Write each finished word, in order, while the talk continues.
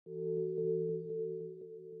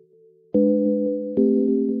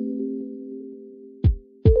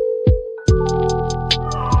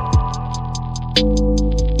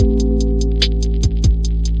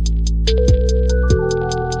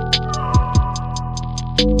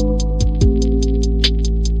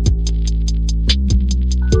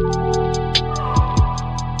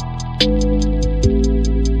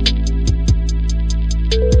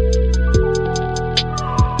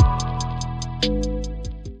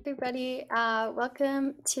everybody.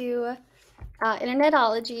 Welcome to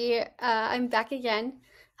Internetology. I'm back again.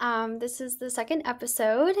 This is the second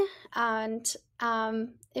episode, and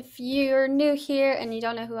if you're new here and you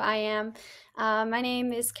don't know who I am, my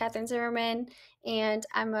name is Catherine Zimmerman, and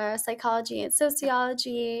I'm a psychology and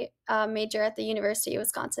sociology major at the University of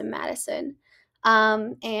Wisconsin-Madison.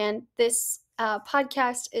 And this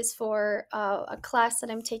podcast is for a class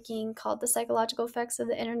that I'm taking called The Psychological Effects of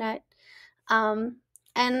the Internet. Um,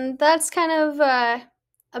 and that's kind of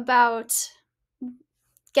about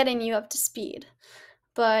getting you up to speed.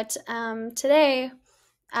 But today,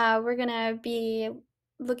 we're going to be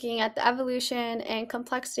looking at the evolution and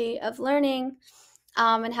complexity of learning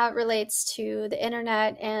and how it relates to the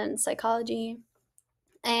internet and psychology.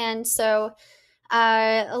 And so,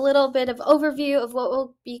 a little bit of overview of what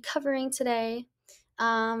we'll be covering today.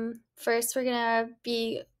 First, we're going to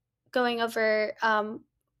be going over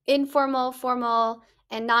informal, formal,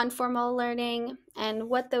 and non-formal learning and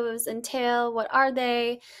what those entail. What are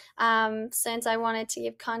they? Since I wanted to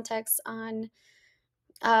give context on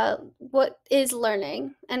what is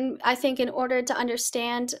learning. And I think in order to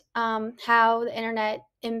understand how the internet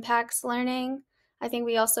impacts learning, I think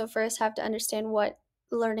we also first have to understand what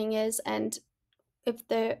learning is and if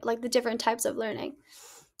they're like the different types of learning.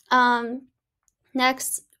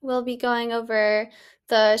 Next, we'll be going over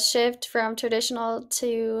the shift from traditional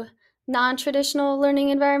to non-traditional learning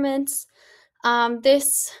environments.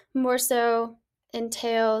 This more so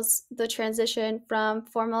entails the transition from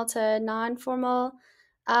formal to non-formal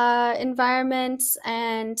environments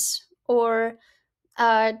and or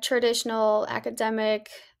traditional academic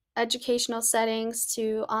educational settings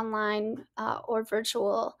to online or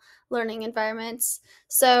virtual learning environments.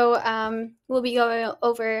 So we'll be going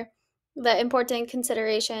over the important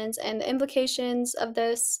considerations and the implications of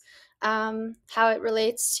this, how it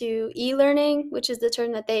relates to e-learning, which is the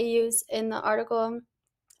term that they use in the article,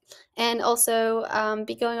 and also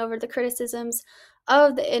be going over the criticisms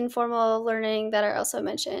of the informal learning that are also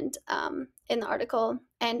mentioned in the article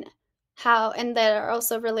and that are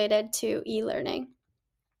also related to e-learning.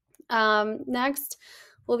 Next,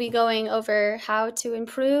 we'll be going over how to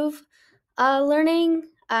improve learning,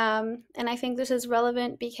 and I think this is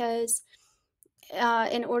relevant because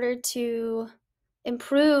in order to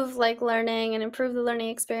improve learning and improve the learning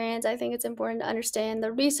experience, I think it's important to understand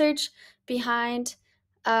the research behind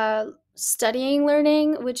studying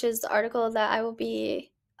learning, which is the article that I will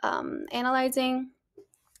be analyzing,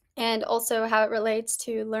 and also how it relates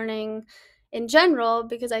to learning in general,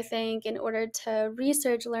 because I think in order to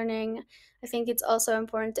research learning, I think it's also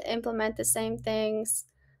important to implement the same things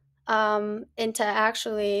into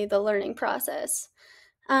actually the learning process.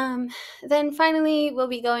 Then finally, we'll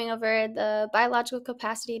be going over the biological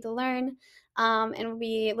capacity to learn, and we'll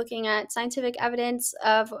be looking at scientific evidence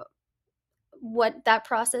of what that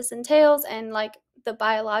process entails and the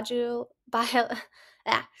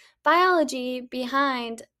biology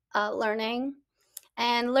behind learning.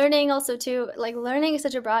 And learning also too, learning is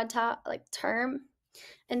such a broad term,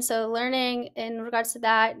 and so learning in regards to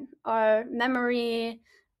that are memory,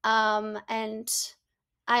 and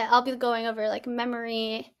I'll be going over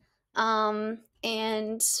memory, and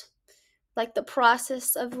the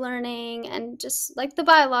process of learning and just the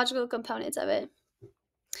biological components of it.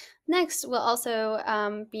 Next, we'll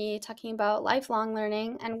also be talking about lifelong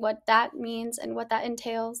learning and what that means and what that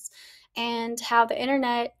entails, and how the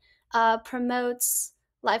internet promotes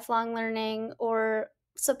lifelong learning or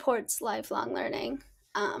supports lifelong learning.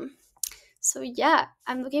 So yeah,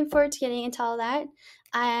 I'm looking forward to getting into all that,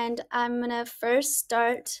 and I'm gonna first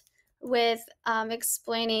start with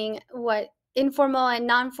explaining what informal and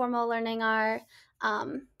non-formal learning are.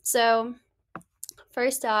 So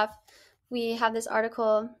first off, we have this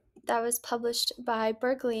article that was published by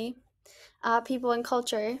Berkeley, People and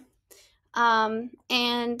Culture,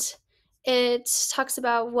 and it talks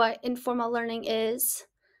about what informal learning is.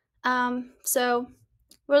 So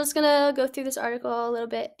we're just gonna go through this article a little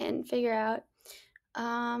bit and figure out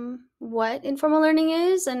what informal learning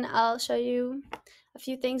is, and I'll show you a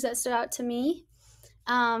few things that stood out to me.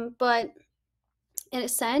 But in a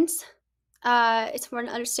sense, it's important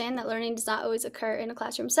to understand that learning does not always occur in a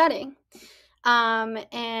classroom setting.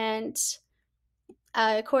 And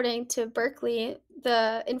according to Berkeley,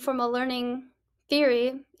 the informal learning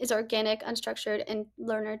theory is organic, unstructured, and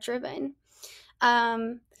learner-driven.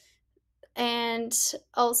 And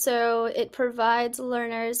also, it provides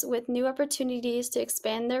learners with new opportunities to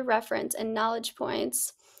expand their reference and knowledge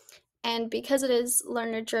points. And because it is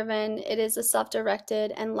learner-driven, it is a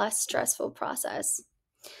self-directed and less stressful process.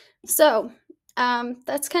 So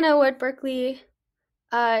that's kind of what Berkeley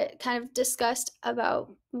kind of discussed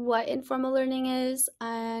about what informal learning is,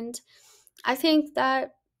 and I think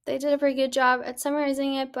that they did a pretty good job at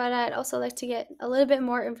summarizing it, but I'd also like to get a little bit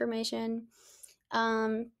more information,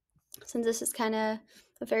 since this is kind of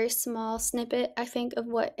a very small snippet, I think, of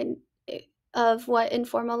what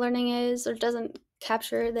informal learning is, or doesn't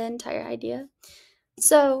capture the entire idea.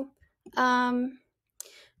 So then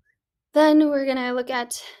we're gonna look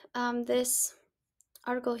at this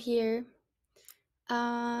article here,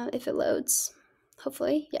 if it loads.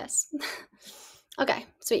 Hopefully, yes. Okay,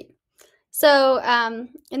 sweet. So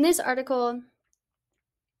in this article,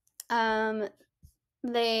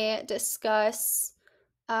 they discuss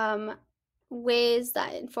ways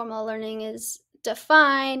that informal learning is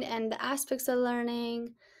defined and the aspects of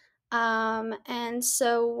learning. And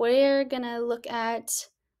so we're gonna look at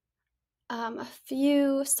a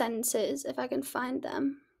few sentences, if I can find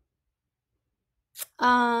them.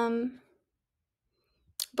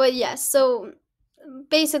 But yes, so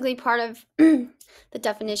basically part of the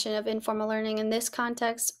definition of informal learning in this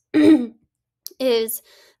context is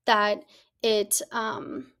that it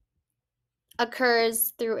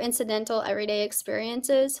occurs through incidental everyday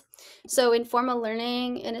experiences. So informal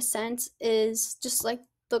learning, in a sense, is just like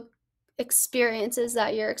the experiences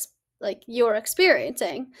that you're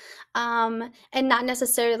experiencing, and not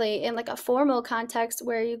necessarily in like a formal context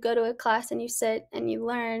where you go to a class and you sit and you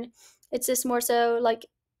learn. It's just more so like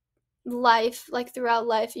life, like throughout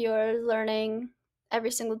life, you're learning every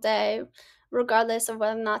single day, regardless of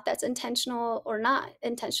whether or not that's intentional or not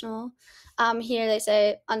intentional. Here they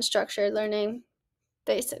say unstructured learning,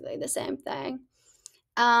 basically the same thing.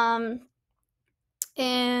 And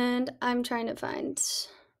I'm trying to find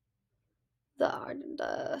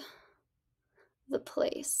the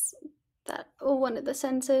place that one of the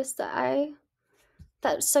sentences that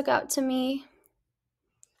stuck out to me.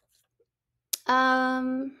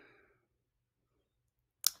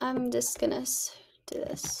 I'm just gonna do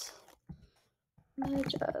this.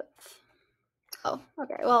 Oh,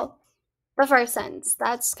 okay. Well, the first sentence.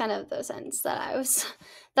 That's kind of the sentence that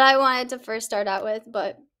I wanted to first start out with,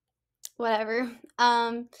 but whatever.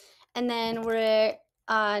 And then we're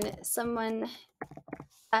on someone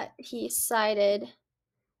that he cited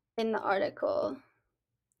in the article.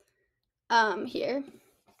 Here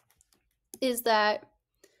is that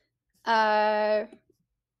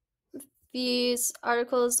these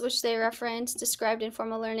articles which they reference described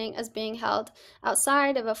informal learning as being held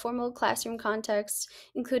outside of a formal classroom context,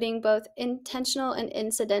 including both intentional and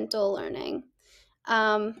incidental learning.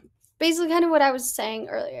 Basically kind of what I was saying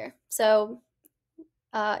earlier. So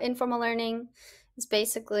informal learning is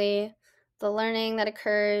basically the learning that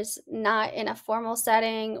occurs not in a formal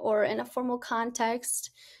setting or in a formal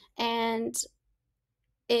context, and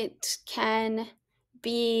it can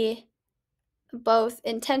be both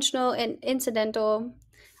intentional and incidental,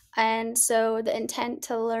 and so the intent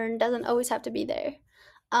to learn doesn't always have to be there.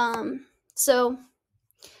 So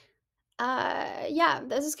yeah,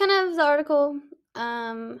 this is kind of the article,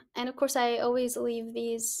 and of course I always leave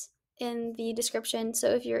these in the description, so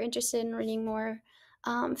if you're interested in reading more,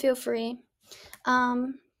 feel free.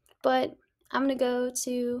 But I'm gonna go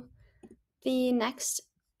to the next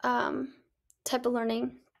type of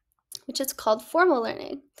learning, which is called formal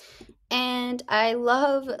learning. And I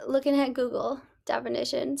love looking at Google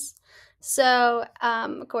definitions. So,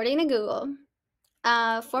 according to Google,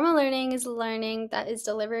 formal learning is learning that is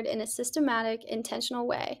delivered in a systematic, intentional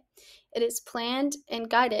way. It is planned and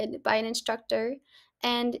guided by an instructor,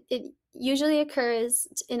 and it usually occurs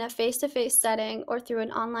in a face-to-face setting or through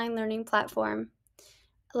an online learning platform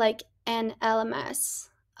like an LMS.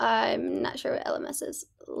 I'm not sure what LMS is.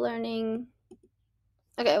 Learning.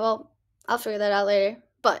 Okay, well, I'll figure that out later.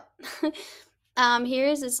 But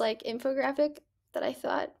here's this like infographic that I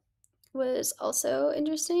thought was also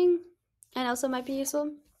interesting and also might be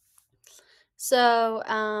useful. So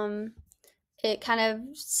it kind of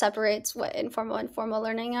separates what informal and formal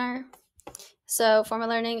learning are. So formal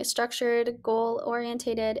learning is structured,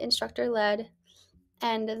 goal-oriented, instructor-led,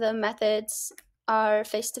 and the methods are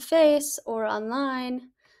face-to-face or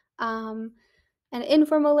online. And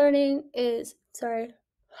informal learning is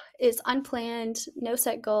unplanned, no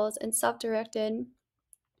set goals, and self-directed.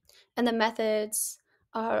 And the methods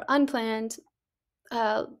are unplanned,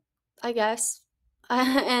 I guess,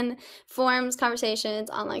 and forms, conversations,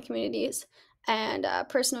 online communities, and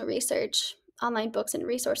personal research, online books and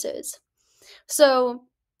resources. So,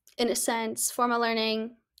 in a sense, formal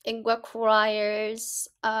learning, it requires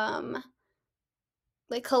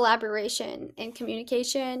like collaboration and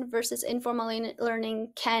communication, versus informal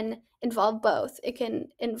learning can involve both. It can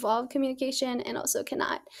involve communication and also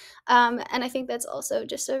cannot. And I think that's also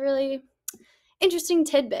just a really interesting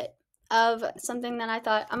tidbit of something that I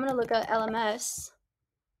thought, I'm going to look at LMS,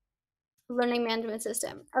 learning management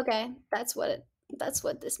system. Okay, that's what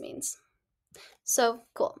this means. So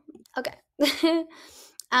cool. Okay.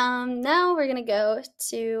 Now we're gonna go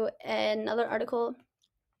to another article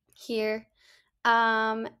here,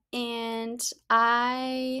 and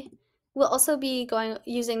I will also be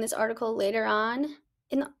using this article later on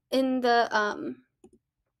in the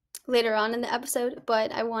later on in the episode.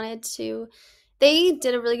 But I wanted to. They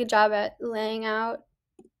did a really good job at laying out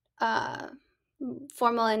uh,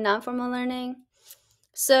 formal and non-formal learning.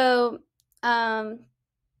 So,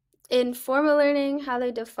 in formal learning, how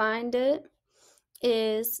they defined it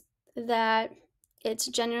is that it's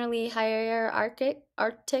generally hierarchic,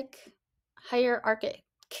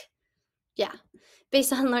 yeah,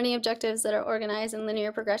 based on learning objectives that are organized in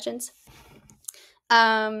linear progressions.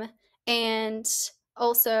 And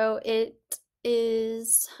also it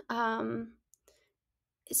is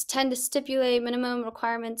it's tend to stipulate minimum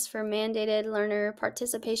requirements for mandated learner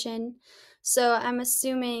participation. So I'm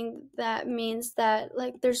assuming that means that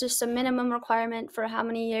like there's just a minimum requirement for how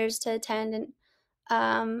many years to attend, and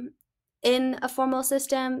in a formal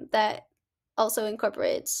system that also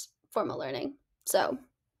incorporates formal learning. So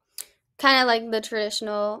kind of like the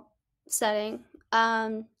traditional setting.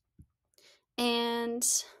 And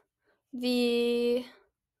the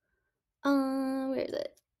where is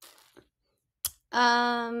it?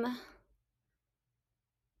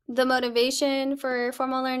 The motivation for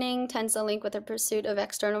formal learning tends to link with the pursuit of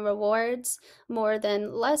external rewards more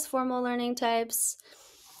than less formal learning types.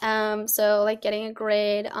 So like getting a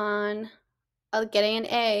grade on, getting an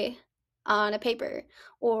A on a paper,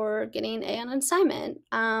 or getting an A on an assignment.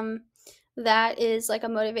 That is like a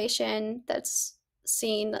motivation that's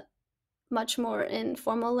seen much more in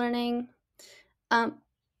formal learning,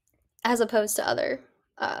 as opposed to other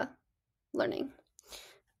learning.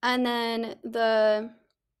 And then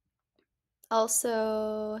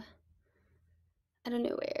also, I don't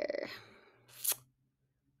know where.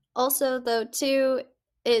 Also, though, too,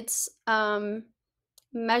 it's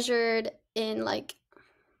measured in like,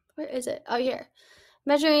 where is it? Oh, here.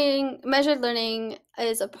 Measured learning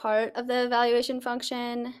is a part of the evaluation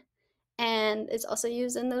function, and it's also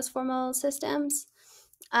used in those formal systems.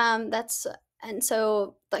 And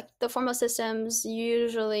so like the formal systems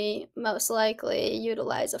usually most likely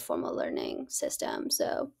utilize a formal learning system.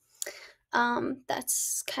 So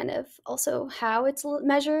that's kind of also how it's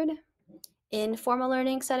measured in formal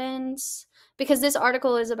learning settings, because this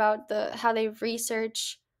article is about how they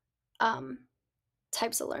research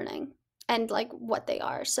types of learning and like what they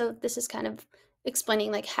are. So this is kind of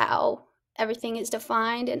explaining like how everything is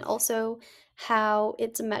defined and also how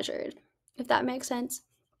it's measured, if that makes sense.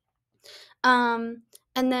 And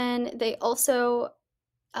then they also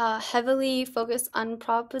heavily focus on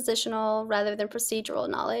propositional rather than procedural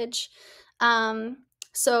knowledge.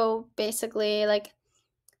 So basically, like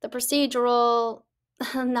the procedural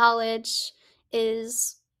knowledge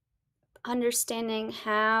is understanding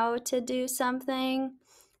how to do something,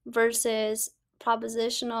 versus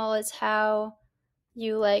propositional is how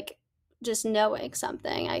you like just knowing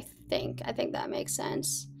something. I think that makes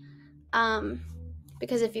sense.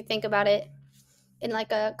 Because if you think about it, in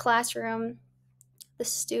like a classroom, the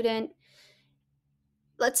student,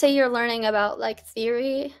 let's say you're learning about like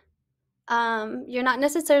theory, you're not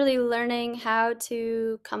necessarily learning how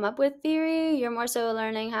to come up with theory. You're more so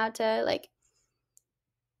learning how to like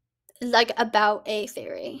about a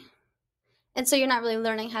theory, and so you're not really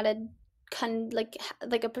learning how to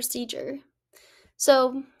like a procedure.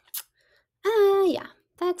 So yeah,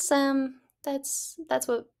 that's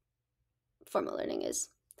what formal learning is.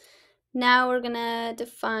 Now we're gonna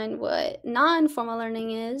define what non-formal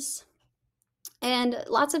learning is. And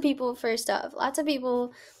lots of people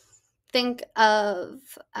think of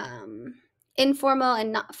informal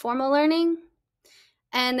and not formal learning,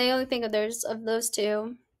 and they only think of those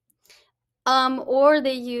two. Or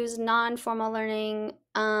they use non-formal learning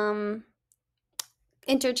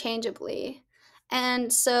interchangeably.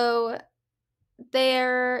 And so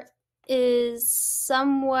there is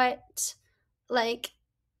somewhat like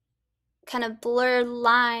kind of blurred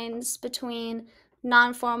lines between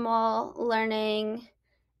non-formal learning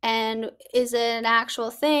and is it an actual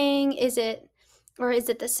thing? Is it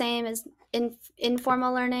the same as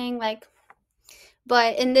informal learning?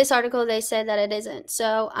 But in this article, they said that it isn't.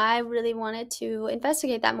 So I really wanted to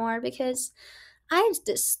investigate that more, because I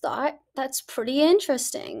just thought that's pretty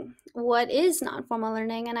interesting. What is non-formal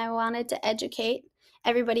learning? And I wanted to educate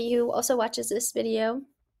everybody who also watches this video,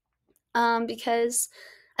 because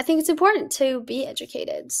I think it's important to be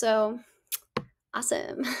educated. So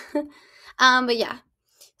awesome. But yeah,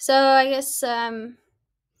 so I guess, where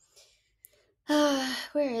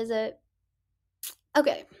is it?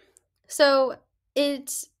 Okay, so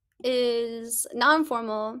it is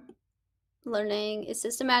non-formal learning is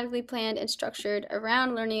systematically planned and structured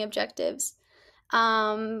around learning objectives,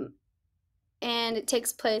 um, and it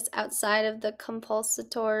takes place outside of the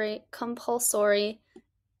compulsory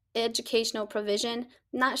educational provision.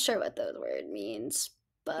 Not sure what the word means,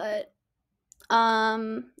 but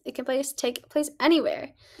it can take place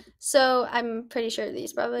anywhere. So I'm pretty sure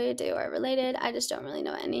these probably are related. I just don't really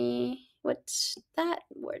know what that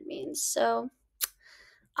word means. So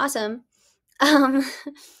awesome. Um,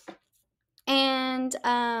 and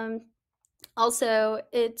also,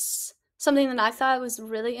 it's something that I thought was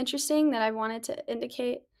really interesting that I wanted to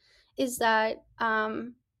indicate is that,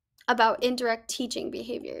 about indirect teaching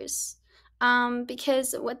behaviors.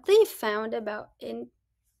 Because what they found about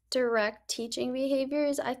indirect teaching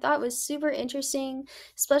behaviors I thought was super interesting,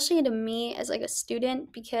 especially to me as like a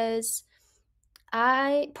student, because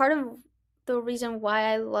part of the reason why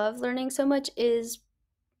I love learning so much is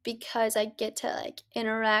because I get to like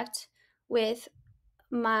interact with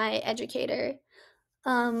my educator.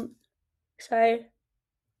 Um, Sorry.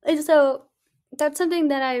 And so that's something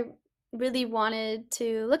that I really wanted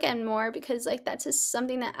to look at more, because like that's just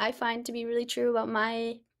something that I find to be really true about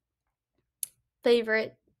my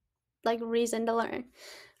favorite like reason to learn.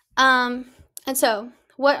 Um, and so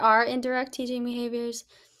what are indirect teaching behaviors?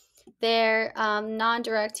 They're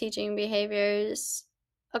non-direct teaching behaviors.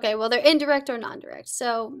 Okay, well, they're indirect or non-direct.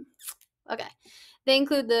 So, okay. They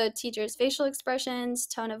include the teacher's facial expressions,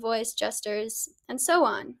 tone of voice, gestures, and so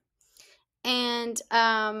on. And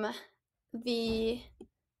these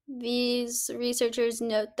researchers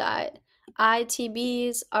note that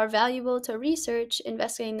ITBs are valuable to research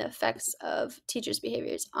investigating the effects of teachers'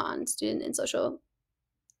 behaviors on students' social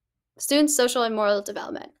and moral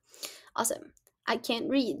development. Awesome. I can't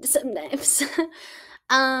read sometimes.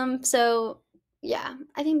 So yeah,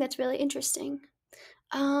 I think that's really interesting.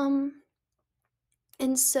 Um,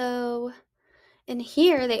 and so in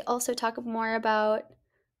here they also talk more about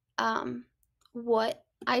what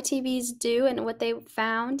ITBs do, and what they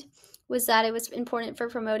found was that it was important for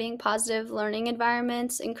promoting positive learning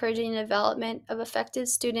environments, encouraging the development of effective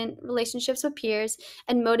student relationships with peers,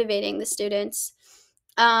 and motivating the students.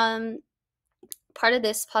 Part of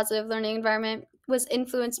this positive learning environment was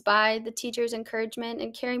influenced by the teacher's encouragement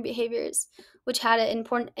and caring behaviors, which had an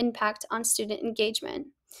important impact on student engagement.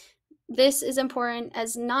 This is important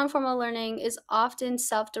as non-formal learning is often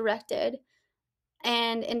self-directed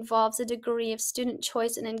and involves a degree of student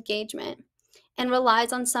choice and engagement, and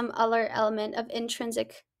relies on some other element of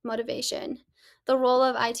intrinsic motivation. The role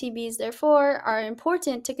of ITBs, therefore, are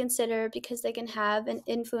important to consider because they can have an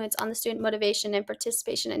influence on the student motivation and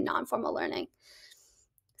participation in non-formal learning.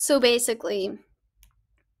 So basically,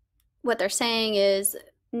 what they're saying is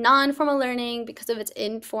non-formal learning, because of its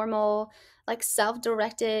informal, like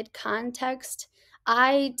self-directed context,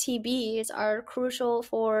 ITBs are crucial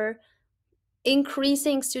for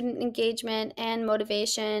increasing student engagement and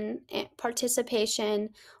motivation and participation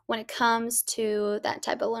when it comes to that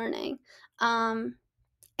type of learning. And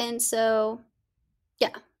so, yeah,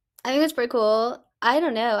 I think that's pretty cool. I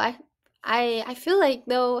don't know. I feel like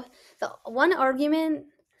though the one argument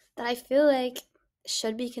that I feel like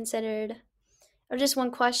should be considered, or just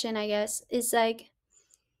one question, I guess, is like,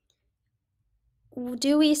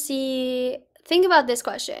 do we see? Think about this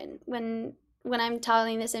question when I'm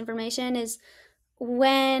telling this information is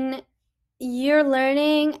when you're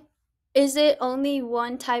learning, is it only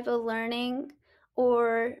one type of learning,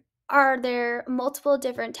 or are there multiple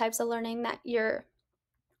different types of learning that you're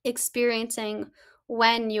experiencing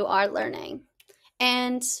when you are learning?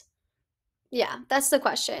 And yeah, that's the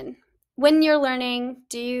question. When you're learning,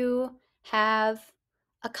 do you have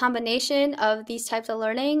a combination of these types of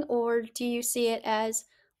learning, or do you see it as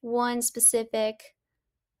one specific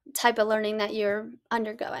type of learning that you're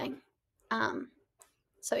undergoing? Um,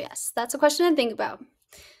 so yes, that's a question to think about.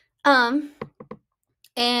 Um,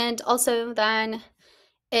 and also then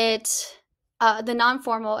it the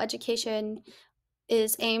non-formal education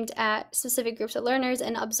is aimed at specific groups of learners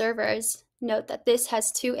and observers. Note that this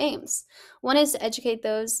has two aims. One is to educate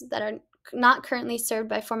those that are not currently served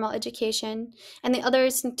by formal education, and the other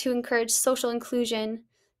is to encourage social inclusion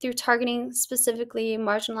through targeting specifically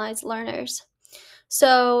marginalized learners.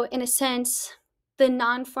 So in a sense, the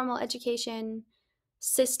non-formal education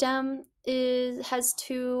system has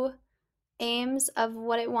two aims of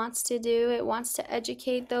what it wants to do. It wants to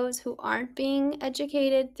educate those who aren't being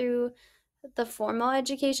educated through the formal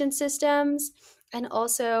education systems, and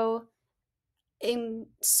also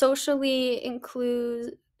socially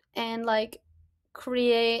include and like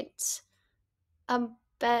create a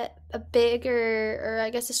a bigger, or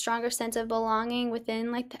I guess a stronger sense of belonging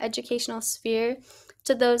within like the educational sphere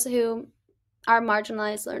to those who are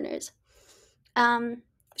marginalized learners,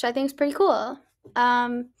 which I think is pretty cool.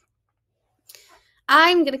 I'm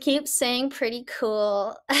gonna keep saying pretty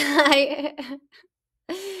cool.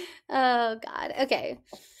 Oh God. Okay.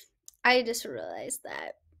 I just realized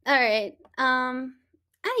that. All right.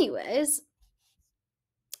 Anyways,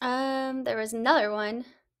 there was another one.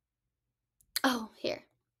 Oh, here.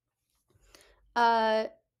 Uh,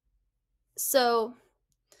 so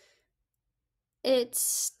it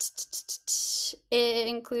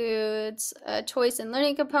includes a choice and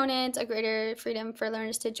learning component, a greater freedom for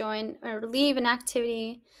learners to join or leave an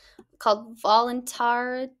activity called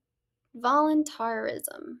voluntarism.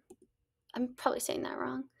 I'm probably saying that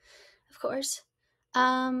wrong, of course.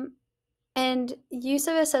 And use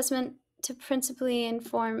of assessment to principally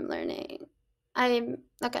inform learning. I'm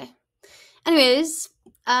okay. Anyways,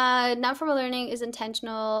 non-formal learning is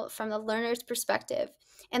intentional from the learner's perspective,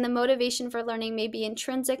 and the motivation for learning may be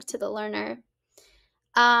intrinsic to the learner.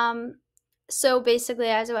 So basically,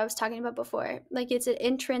 as I was talking about before, like it's an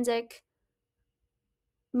intrinsic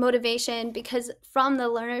motivation because from the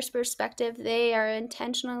learner's perspective, they are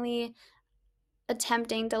intentionally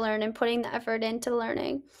attempting to learn and putting the effort into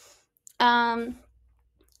learning.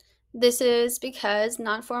 This is because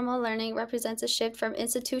non-formal learning represents a shift from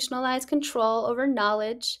institutionalized control over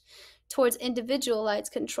knowledge towards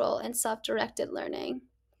individualized control and self-directed learning.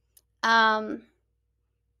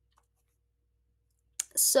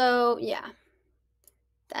 So yeah,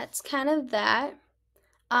 that's kind of that.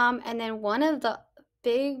 And then one of the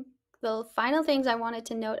final things I wanted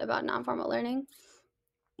to note about non-formal learning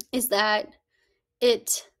is that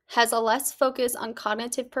it has a less focus on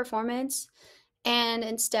cognitive performance and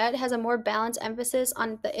instead has a more balanced emphasis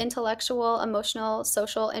on the intellectual, emotional,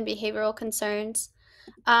 social, and behavioral concerns.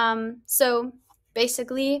 So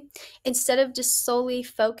basically, instead of just solely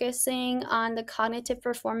focusing on the cognitive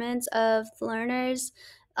performance of learners,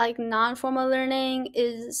 like non-formal learning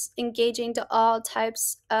is engaging to all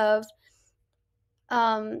types of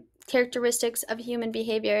characteristics of human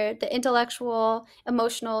behavior, the intellectual,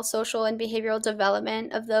 emotional, social, and behavioral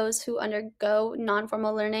development of those who undergo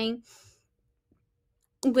non-formal learning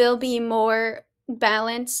will be more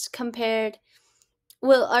balanced compared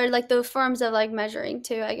are like the forms of like measuring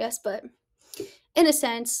too, I guess, but in a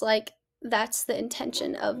sense, like that's the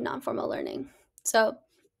intention of non-formal learning. So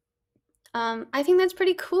I think that's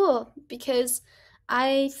pretty cool because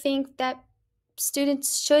I think that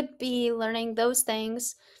students should be learning those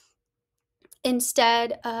things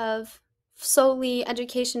instead of solely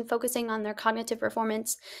education focusing on their cognitive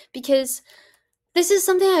performance, because this is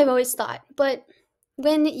something I've always thought, but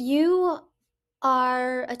when you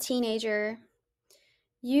are a teenager,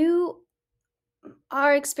 you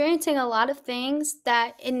are experiencing a lot of things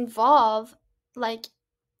that involve like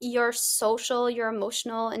your social, your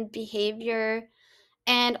emotional, and behavior,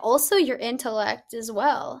 and also your intellect as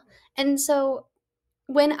well. And so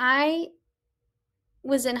when I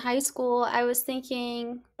was in high school, I was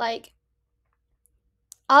thinking like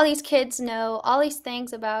all these kids know all these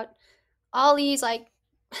things about all these like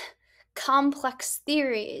complex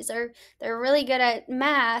theories, or they're really good at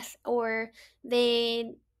math, or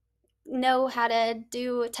they know how to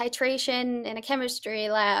do titration in a chemistry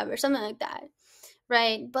lab or something like that,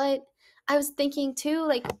 right? But I was thinking too,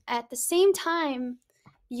 like at the same time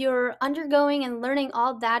you're undergoing and learning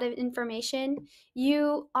all that information,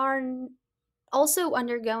 you are also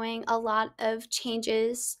undergoing a lot of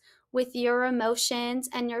changes with your emotions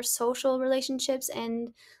and your social relationships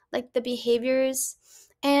and like the behaviors.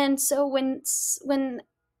 And so when the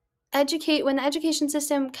education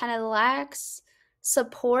system kind of lacks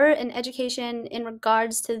support and education in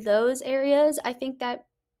regards to those areas, I think that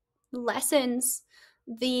lessens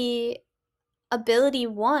the ability,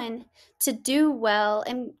 one, to do well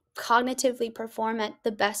and cognitively perform at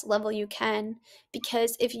the best level you can.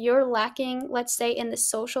 Because if you're lacking, let's say, in the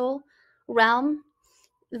social realm,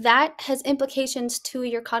 that has implications to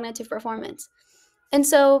your cognitive performance. And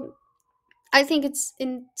so I think it's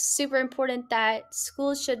super important that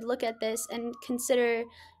schools should look at this and consider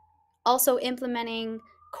also implementing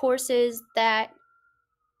courses that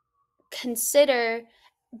consider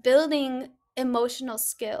building emotional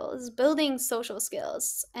skills, building social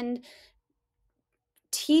skills, and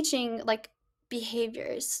teaching like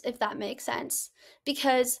behaviors, if that makes sense.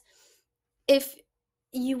 Because if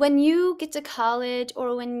when you get to college,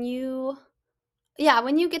 or when you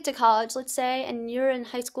get to college, let's say, and you're in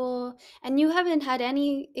high school and you haven't had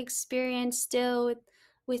any experience still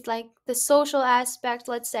with like the social aspect,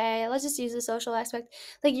 let's just use the social aspect.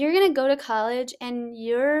 Like, you're going to go to college and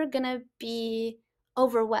you're going to be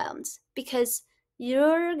overwhelmed because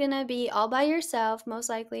you're going to be all by yourself, most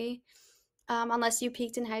likely. Unless you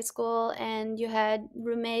peaked in high school and you had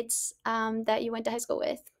roommates that you went to high school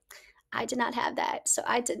with. I did not have that, so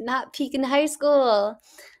I did not peak in high school.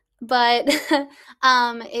 But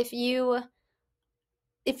if you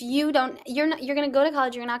don't, you're gonna go to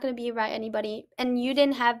college, you're not gonna be around anybody, and you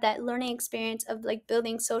didn't have that learning experience of like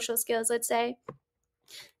building social skills, let's say,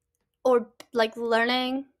 or like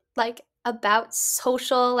learning like about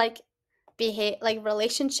social like like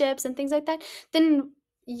relationships and things like that, then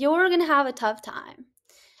you're gonna have a tough time.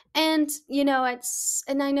 And and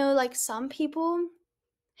I know like some people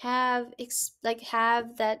have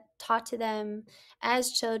that taught to them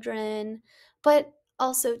as children, but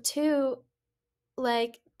also too,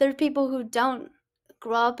 like, there are people who don't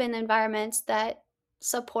grow up in environments that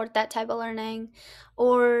support that type of learning,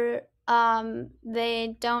 or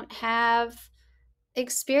they don't have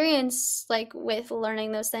experience like with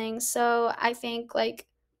learning those things. So I think like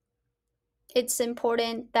it's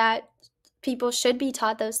important that people should be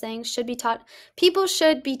taught those things, people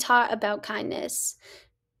should be taught about kindness,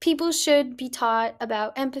 people should be taught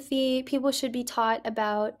about empathy, people should be taught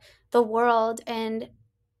about the world, and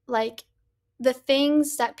like the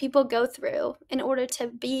things that people go through in order to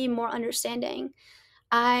be more understanding.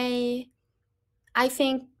 I i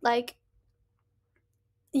think like,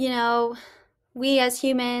 you know we as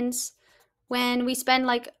humans, when we spend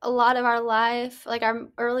like a lot of our life, like our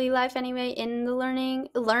early life anyway, in the learning,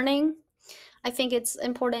 I think it's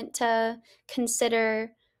important to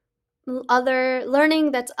consider other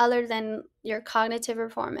learning that's other than your cognitive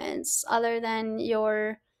performance, other than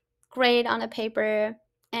your grade on a paper,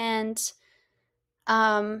 and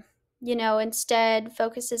instead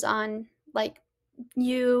focuses on like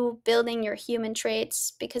you building your human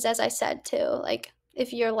traits. Because as I said too, like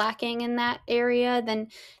if you're lacking in that area, then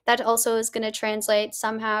that also is going to translate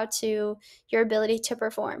somehow to your ability to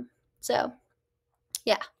perform. So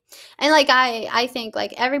yeah. And like I think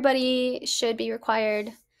like everybody should be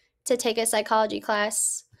required to take a psychology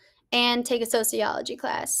class and take a sociology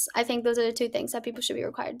class. I think those are the two things that people should be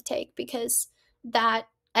required to take, because that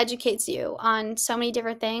educates you on so many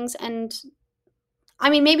different things. And I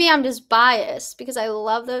mean, maybe I'm just biased because I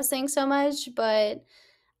love those things so much, but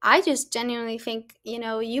I just genuinely think,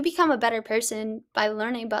 you become a better person by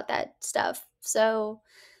learning about that stuff. So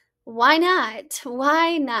why not?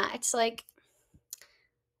 Why not? Like,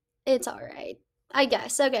 it's all right, I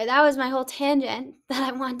guess. Okay, that was my whole tangent that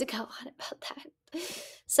I wanted to go on about that.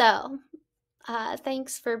 So,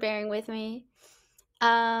 thanks for bearing with me.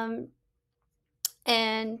 Um,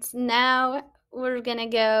 and now we're gonna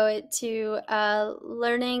go to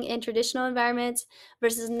learning in traditional environments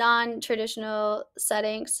versus non-traditional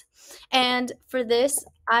settings. And for this,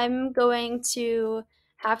 I'm going to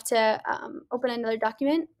have to open another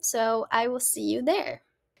document. So I will see you there.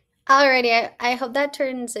 Alrighty, I hope that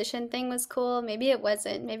transition thing was cool. Maybe it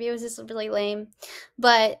wasn't. Maybe it was just really lame.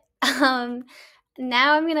 But now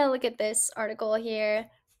I'm gonna look at this article here.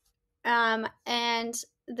 And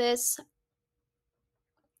this,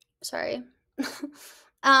 sorry,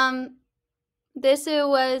 um, this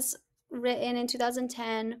was written in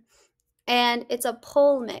 2010, and it's a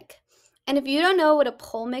polemic. And if you don't know what a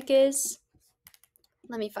polemic is,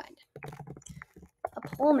 let me find it.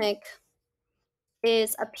 A polemic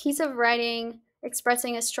is a piece of writing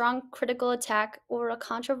expressing a strong critical attack or a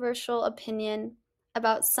controversial opinion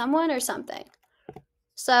about someone or something.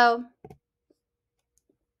 So,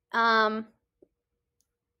 I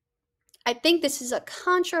think this is a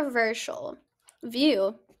controversial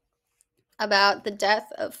view about the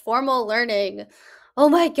death of formal learning. Oh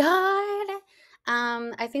my god!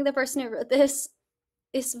 I think the person who wrote this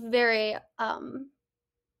is very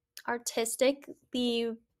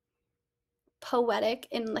artistically poetic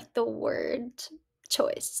in like the word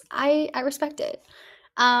choice. I respect it.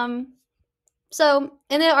 So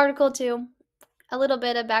in the article too, a little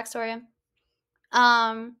bit of backstory.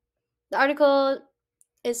 Um, the article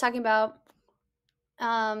is talking about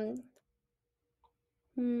um,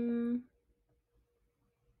 hmm,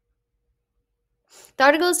 the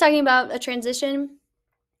article is talking about a transition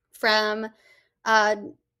from uh,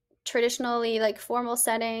 traditionally like formal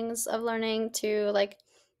settings of learning to like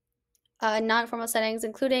non-formal settings,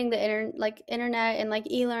 including the internet and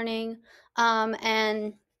like e-learning,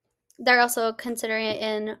 and they're also considering it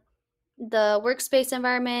in the workspace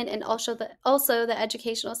environment and also the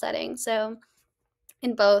educational setting. So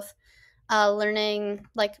in both learning,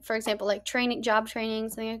 like for example, like training, job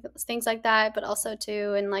trainings, things like that, but also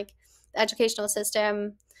too in like the educational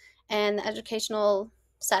system and the educational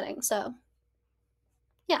setting. So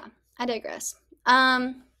yeah, I digress.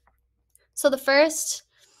 So the first,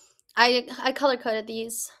 I color coded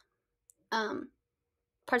these um,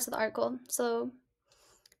 parts of the article. So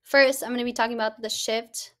first, I'm going to be talking about the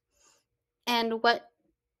shift and what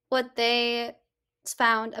they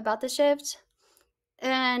found about the shift,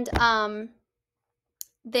 and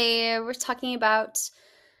they were talking about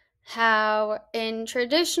how in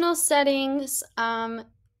traditional settings,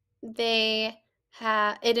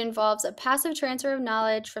 it involves a passive transfer of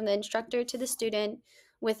knowledge from the instructor to the student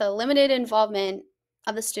with a limited involvement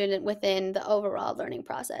of the student within the overall learning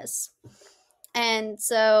process. And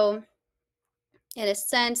so, in a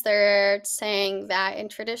sense, they're saying that in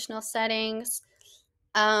traditional settings,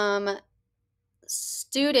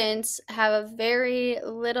 students have a very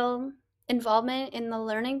little involvement in the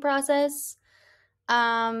learning process,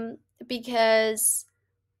 because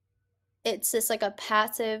it's just like a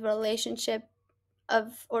passive relationship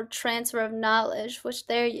of or transfer of knowledge which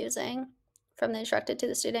they're using from the instructor to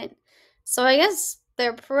the student. So I guess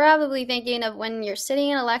they're probably thinking of when you're sitting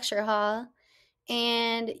in a lecture hall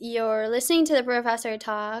and you're listening to the professor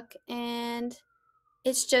talk, and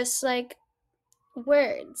it's just like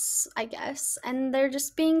words, I guess, and they're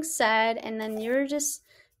just being said, and then you're just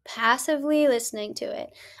passively listening to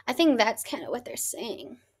it. I think that's kind of what they're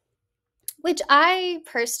saying, which I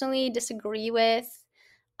personally disagree with.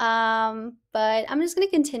 But I'm just going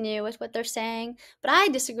to continue with what they're saying. But I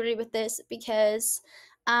disagree with this because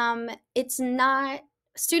it's not,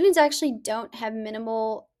 students actually don't have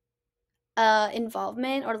minimal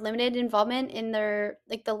involvement or limited involvement in their,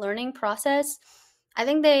 like, the learning process. I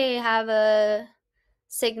think they have a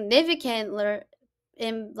significant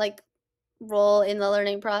in like role in the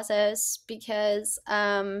learning process because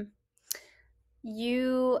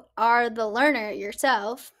you are the learner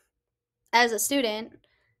yourself as a student.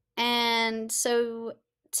 And so,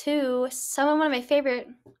 too, one of my favorite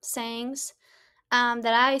sayings that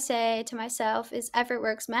I say to myself is effort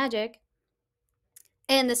works magic.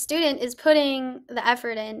 And the student is putting the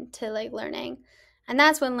effort into like learning. And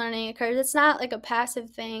that's when learning occurs. It's not like a passive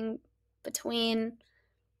thing between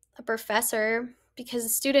a professor, because the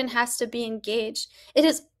student has to be engaged.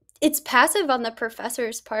 It's passive on the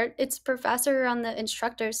professor's part. It's professor on the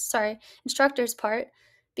instructor's part,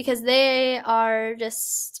 because they are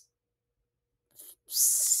just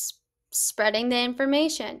spreading the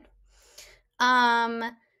information.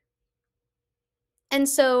 And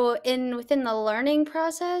so within the learning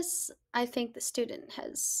process, I think the student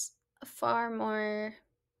has a far more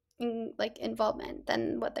involvement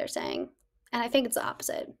than what they're saying. And I think it's the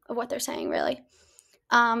opposite of what they're saying, really.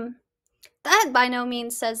 That by no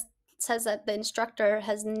means says that the instructor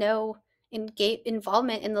has no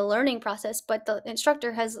involvement in the learning process, but the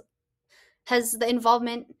instructor has the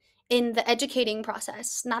involvement in the educating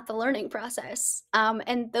process, not the learning process.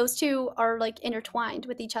 And those two are like intertwined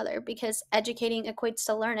with each other, because educating equates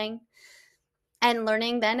to learning, and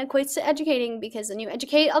learning then equates to educating, because then you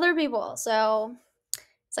educate other people. So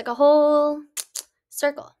it's like a whole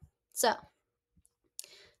circle. So,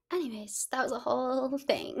 anyways, that was a whole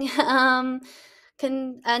thing. And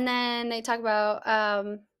then they talk about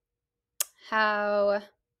how,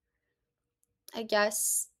 I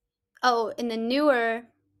guess, in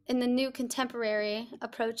the new contemporary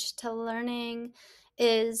approach to learning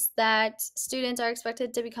is that students are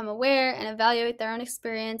expected to become aware and evaluate their own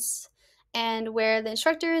experience, and where the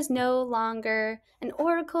instructor is no longer an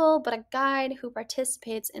oracle but a guide who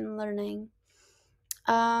participates in learning.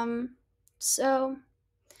 So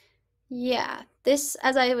yeah, this,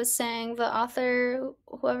 as I was saying, the author,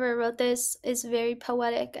 whoever wrote this, is very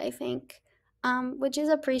poetic, I think, which is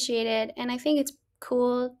appreciated, and I think it's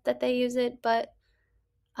cool that they use it, but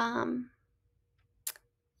um,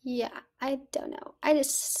 yeah, I don't know. I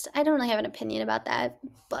don't really have an opinion about that,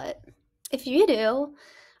 but if you do,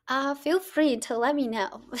 feel free to let me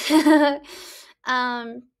know.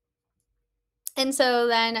 um, and so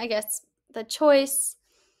then I guess the choice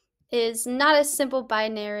is not a simple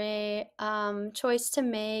binary choice to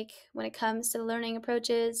make when it comes to learning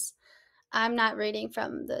approaches. I'm not reading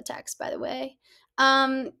from the text, by the way.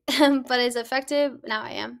 But is effective, now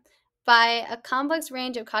I am, by a complex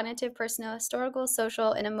range of cognitive, personal, historical,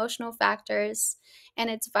 social, and emotional factors. And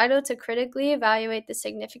it's vital to critically evaluate the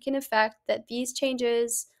significant effect that these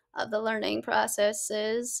changes of the learning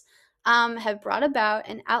processes have brought about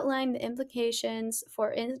and outlined the implications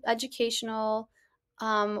for educational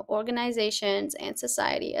organizations and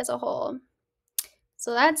society as a whole.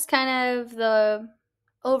 So that's kind of the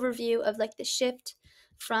overview of like the shift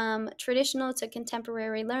from traditional to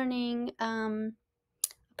contemporary learning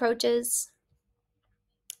approaches.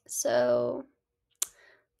 So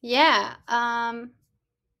yeah,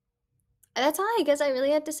 that's all I guess I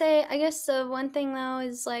really had to say. I guess the one thing though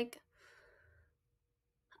is like,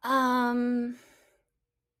 um,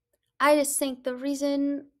 I just think well,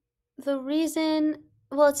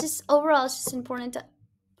 it's just overall, it's just important to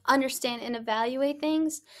understand and evaluate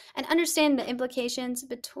things and understand the implications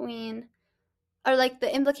between, or like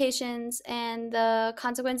the implications and the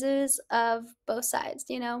consequences of both sides,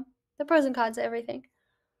 the pros and cons of everything.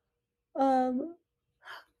 Um,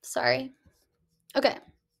 Sorry. Okay.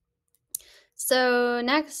 So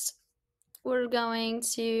next, we're going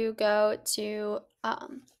to go to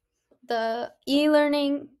the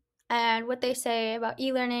e-learning and what they say about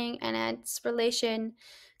e-learning and its relation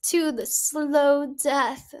to the slow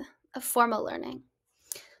death of formal learning.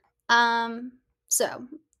 So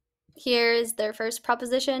here's their first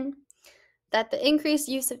proposition, that the increased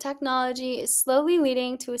use of technology is slowly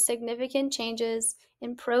leading to significant changes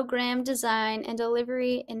in program design and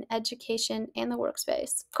delivery in education and the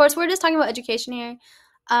workspace. Of course, we're just talking about education here.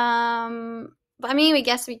 But I mean, we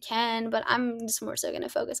guess we can, but I'm just more so going to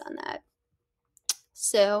focus on that.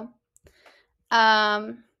 So,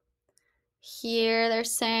 here they're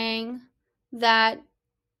saying that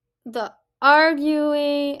the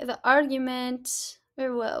argument,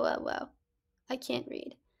 or whoa, I can't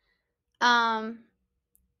read.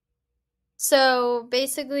 So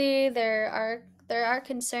basically, there are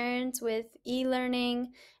concerns with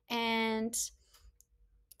e-learning and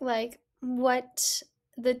like what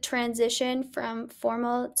the transition from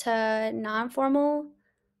formal to non-formal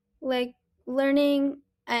like learning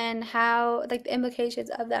and how like the implications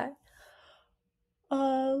of that.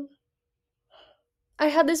 Um, I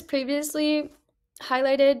had this previously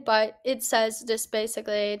highlighted, but it says just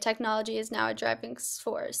basically technology is now a driving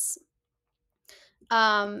force,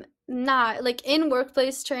 not like in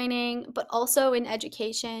workplace training but also in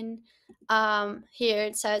education. Here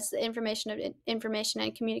it says the information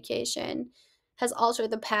and communication has altered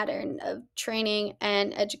the pattern of training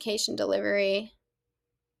and education delivery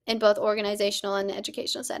in both organizational and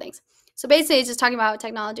educational settings. So basically it's just talking about how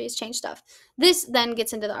technology has changed stuff. This then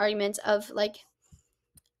gets into the argument of like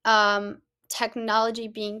technology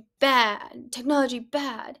being bad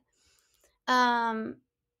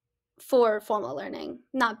for formal learning,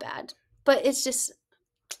 not bad, but it's just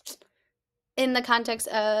in the context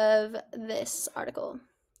of this article,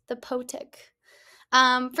 the POTIC.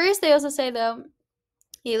 First, they also say, though,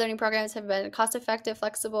 e-learning programs have been cost-effective,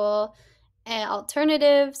 flexible, and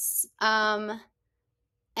alternatives. And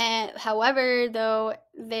however, though,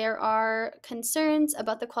 there are concerns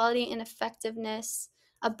about the quality and effectiveness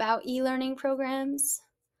about e-learning programs.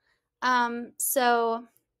 So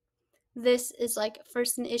this is like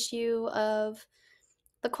first an issue of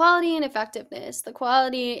the quality and effectiveness. The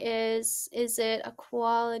quality is it a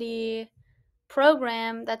quality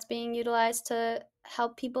program that's being utilized to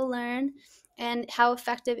help people learn, and how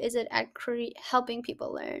effective is it at helping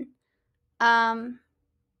people learn?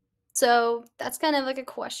 So that's kind of like a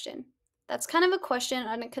question. That's kind of a question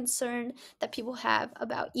and a concern that people have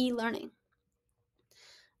about e-learning.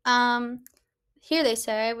 Here they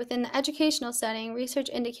say, within the educational setting, research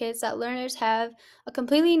indicates that learners have a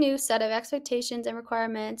completely new set of expectations and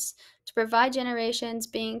requirements to provide generations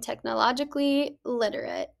being technologically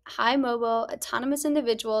literate, high mobile, autonomous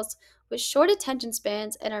individuals with short attention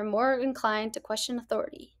spans and are more inclined to question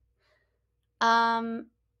authority. I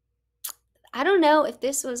don't know if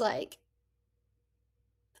this was like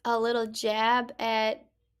a little jab at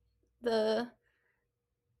the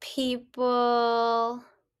people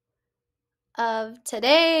of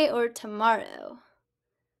today or tomorrow,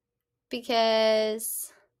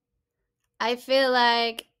 because I feel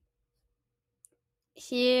like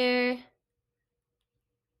here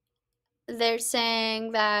they're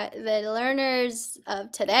saying that the learners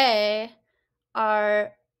of today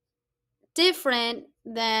are different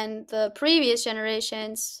than the previous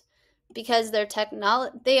generations because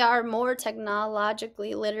they are more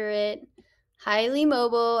technologically literate, highly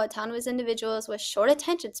mobile, autonomous individuals with short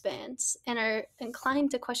attention spans and are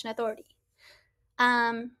inclined to question authority.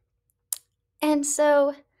 And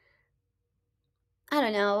so I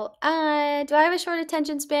don't know. Do I have a short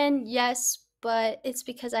attention span? Yes, but it's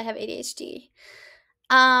because I have ADHD.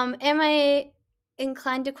 Am I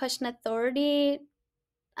inclined to question authority?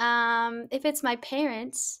 If it's my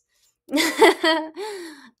parents,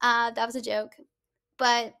 That was a joke.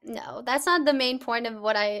 But no, that's not the main point of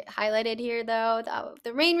what I highlighted here, though.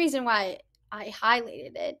 The main reason why I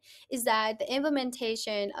highlighted it is that the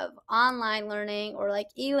implementation of online learning, or like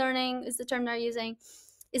e-learning is the term they're using,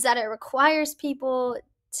 is that it requires people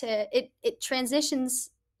it transitions,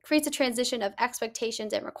 creates a transition of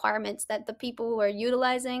expectations and requirements that the people who are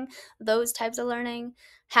utilizing those types of learning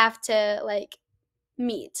have to like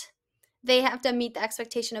meet. They have to meet the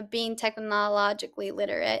expectation of being technologically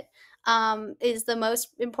literate, is the most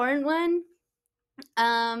important one.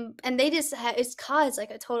 And they just it's caused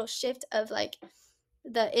like a total shift of like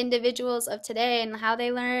the individuals of today and how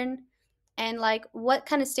they learn, and like what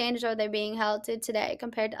kind of standards are they being held to today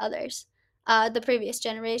compared to others, the previous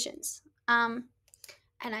generations. And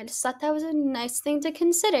I just thought that was a nice thing to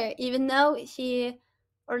consider, even though he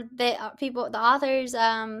or they people the authors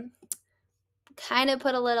kind of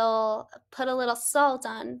put a little salt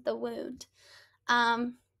on the wound. I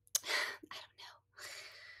don't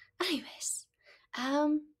know. Anyways,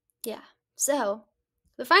 yeah. So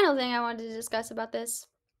the final thing I wanted to discuss about this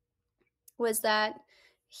was that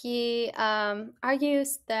he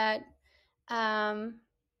argues um,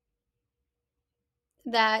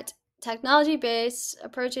 that technology-based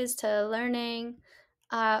approaches to learning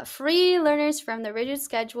free learners from the rigid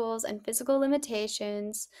schedules and physical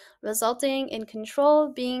limitations, resulting in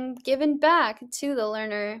control being given back to the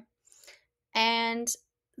learner. And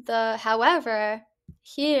however,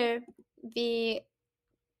 here the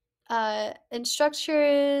instructor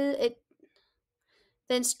it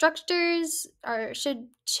the instructors are should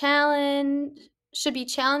be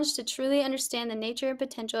challenged to truly understand the nature and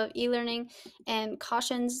potential of e-learning, and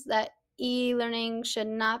cautions that e-learning should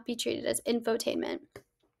not be treated as infotainment.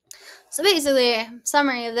 So basically,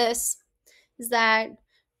 summary of this is that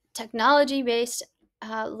technology-based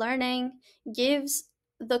learning gives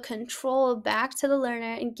the control back to the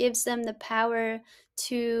learner and gives them the power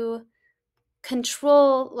to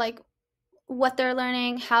control like what they're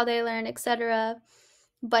learning, how they learn, etc.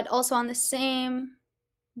 But also on the same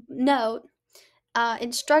note,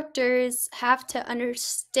 instructors have to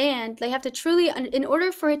understand, they have to truly, in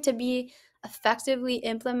order for it to be effectively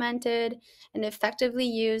implemented and effectively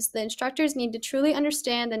used, the instructors need to truly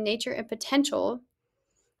understand the nature and potential,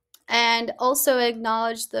 and also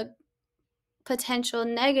acknowledge the potential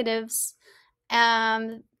negatives,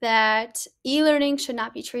 that e-learning should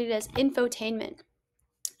not be treated as infotainment.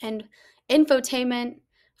 And infotainment,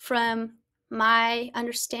 from my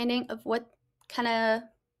understanding of what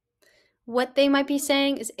they might be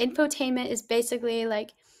saying, is infotainment is basically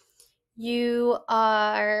like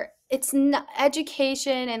it's not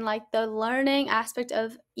education, and like the learning aspect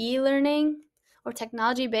of e-learning or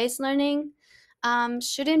technology-based learning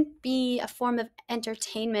shouldn't be a form of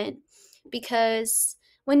entertainment, because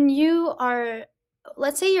when you are,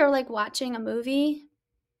 let's say you're like watching a movie,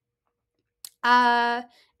 uh,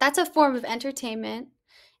 that's a form of entertainment,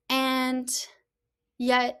 and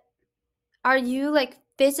yet are you like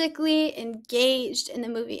physically engaged in the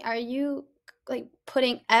movie? Are you like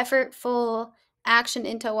putting effortful action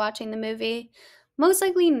into watching the movie? Most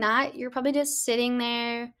likely not. You're probably just sitting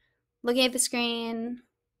there looking at the screen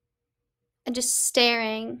and just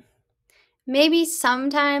staring. Maybe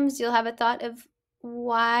sometimes you'll have a thought of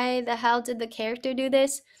why the hell did the character do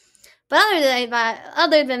this? But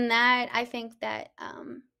other than that, I think that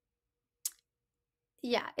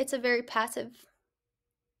yeah, it's a very passive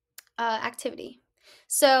activity.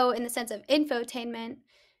 So, in the sense of infotainment,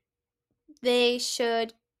 they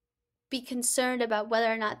should be concerned about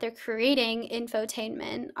whether or not they're creating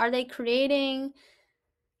infotainment. Are they creating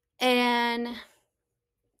an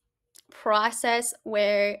process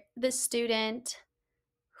where the student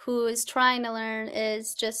who is trying to learn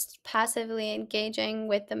is just passively engaging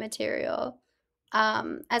with the material,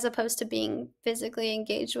 as opposed to being physically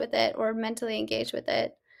engaged with it or mentally engaged with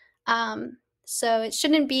it? So it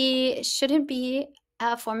shouldn't be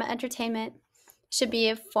a form of entertainment. It should be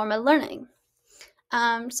a form of learning.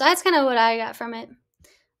 So that's kind of what I got from it.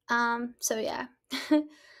 So yeah.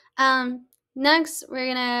 Next, we're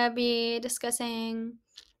gonna be discussing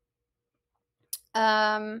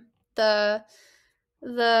the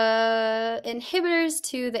inhibitors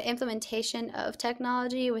to the implementation of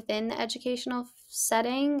technology within the educational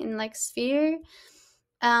setting and like sphere.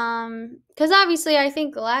 Because obviously, I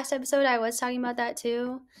think the last episode I was talking about that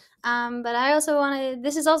too. But I also wanted,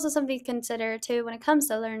 this is also something to consider too when it comes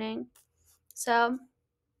to learning. So,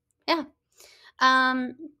 yeah.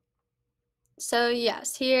 So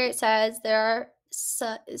yes, here it says there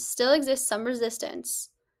still exists some resistance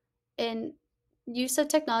in use of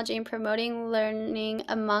technology in promoting learning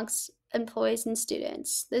amongst employees and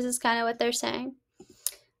students. This is kind of what they're saying.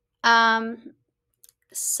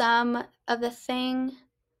 Some of the thing,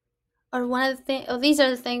 or one of the things, these are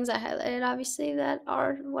the things I highlighted, obviously, that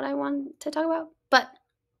are what I want to talk about. But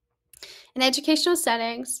in educational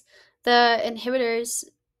settings, the inhibitors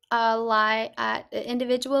lie at the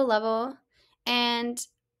individual level, and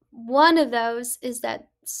one of those is that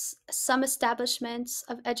some establishments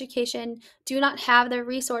of education do not have the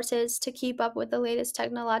resources to keep up with the latest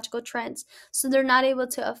technological trends, so they're not able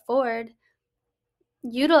to afford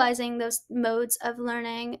utilizing those modes of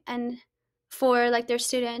learning and for like their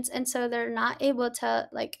students, and so they're not able to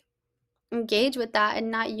like engage with that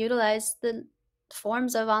and not utilize the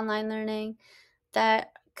forms of online learning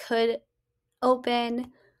that could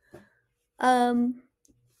open um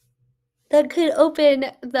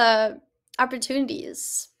the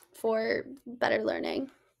opportunities for better learning.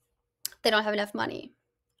 They don't have enough money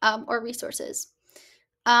or resources.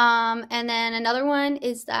 And then another one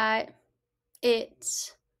is that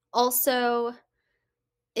it also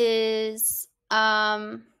is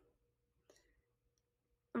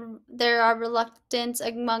there are reluctance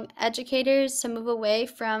among educators to move away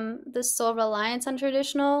from the sole reliance on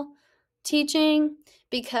traditional teaching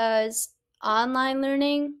because online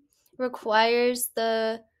learning requires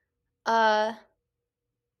the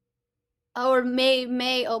or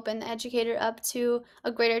may open the educator up to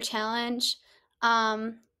a greater challenge,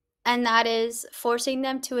 and that is forcing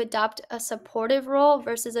them to adopt a supportive role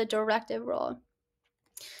versus a directive role.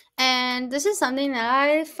 And this is something that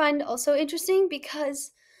I find also interesting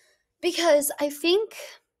because I think,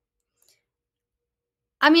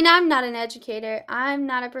 I mean, I'm not an educator, I'm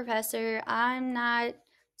not a professor, I'm not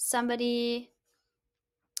somebody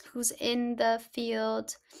who's in the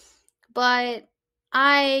field, but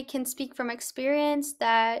I can speak from experience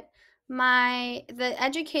that the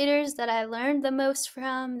educators that I learned the most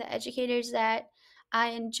from, the educators that I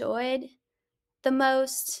enjoyed the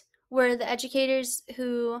most were the educators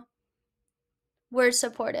who were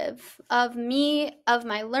supportive of me, of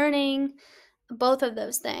my learning, both of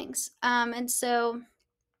those things. And so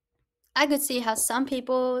I could see how some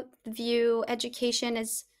people view education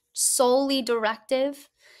as solely directive,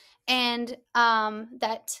 and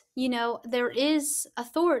that there is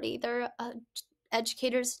authority.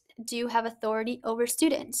 Educators do have authority over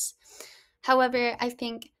students. However, I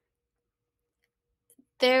think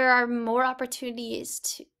there are more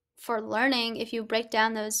opportunities for learning if you break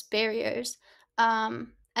down those barriers,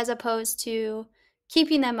 as opposed to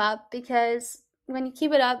keeping them up, because when you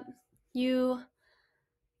keep it up, you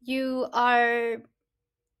are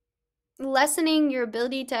lessening your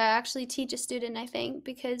ability to actually teach a student, I think,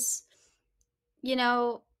 because you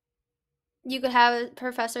know you could have a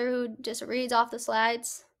professor who just reads off the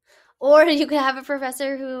slides, or you could have a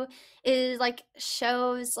professor who is like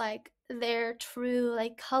shows like their true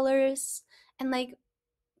like colors, and like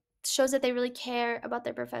shows that they really care about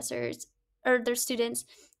their professors or their students,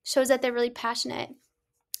 shows that they're really passionate,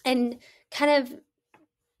 and kind of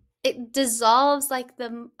it dissolves like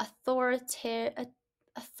the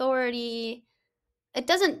authority. It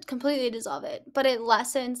doesn't completely dissolve it, but it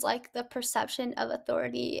lessens like the perception of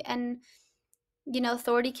authority. And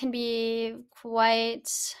authority can be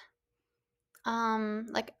quite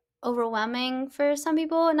like overwhelming for some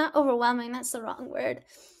people. Not overwhelming, that's the wrong word,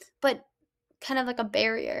 but kind of like a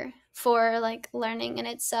barrier for like learning in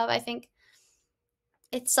itself. I think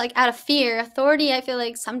it's like out of fear. Authority, I feel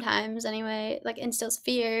like sometimes anyway, like instills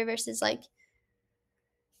fear, versus like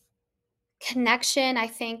connection, I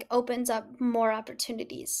think opens up more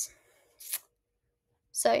opportunities.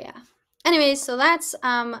 So yeah. Anyways, so that's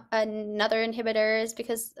another inhibitor, is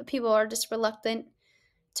because people are just reluctant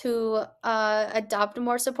to adopt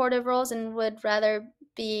more supportive roles and would rather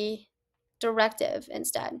be directive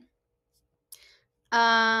instead.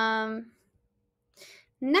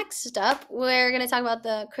 Next up, we're going to talk about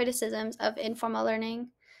the criticisms of informal learning.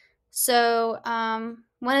 So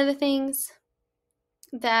one of the things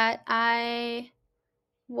that I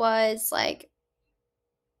was like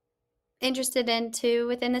interested in too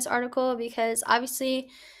within this article, because obviously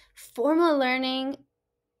formal learning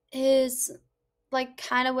is like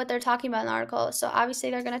kind of what they're talking about in the article. So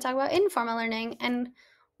obviously they're going to talk about informal learning and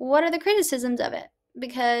what are the criticisms of it,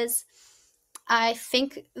 because I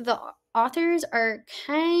think the authors are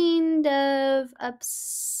kind of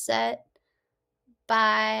upset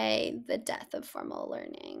by the death of formal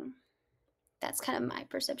learning. That's kind of my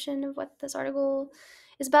perception of what this article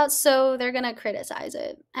is about. So they're going to criticize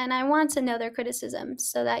it. And I want to know their criticisms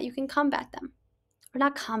so that you can combat them. Or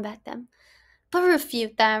not combat them, but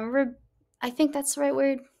refute them. I think that's the right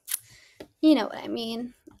word. You know what I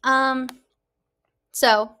mean.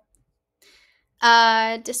 So,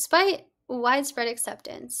 despite widespread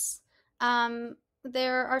acceptance,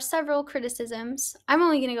 there are several criticisms. I'm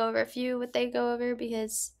only going to go over a few what they go over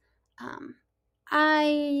because um,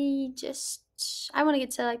 I want to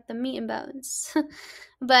get to like the meat and bones.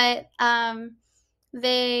 But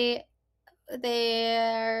they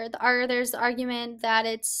there's the argument that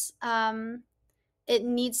it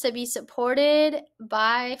needs to be supported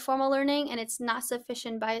by formal learning, and it's not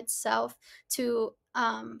sufficient by itself to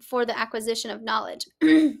for the acquisition of knowledge.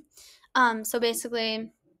 So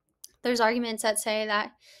basically, there's arguments that say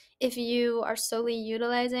that if you are solely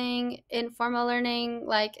utilizing informal learning,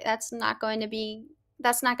 like that's not going to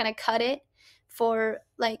cut it for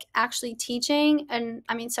like actually teaching. And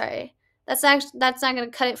I mean, sorry, that's not going to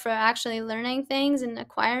cut it for actually learning things and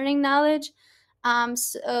acquiring knowledge.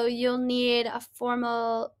 So you'll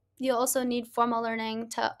also need formal learning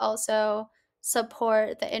to also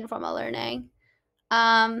support the informal learning.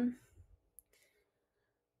 Um,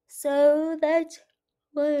 so that's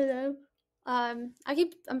one of them.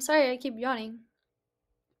 I'm sorry, I keep yawning.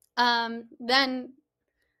 Then,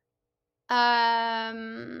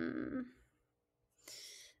 um,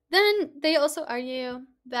 then they also argue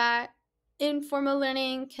that informal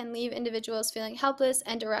learning can leave individuals feeling helpless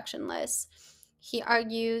and directionless. He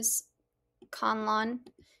argues, Conlon,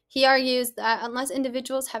 he argues that unless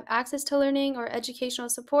individuals have access to learning or educational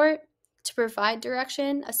support to provide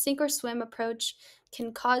direction, a sink or swim approach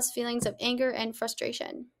can cause feelings of anger and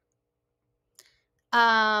frustration.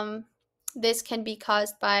 Um, this can be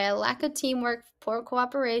caused by a lack of teamwork, poor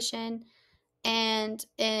cooperation, and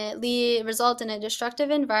it result in a destructive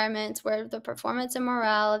environment where the performance and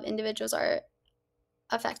morale of individuals are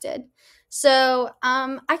affected. So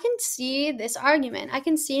I can see this argument. I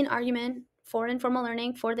can see an argument for informal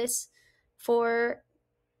learning for this, for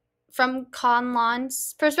from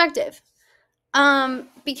Conlon's perspective,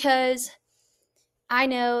 because I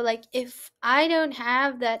know like if I don't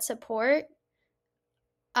have that support,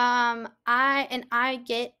 I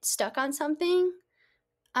get stuck on something.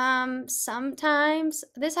 Sometimes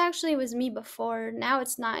this actually was me before. Now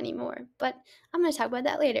it's not anymore, but I'm gonna talk about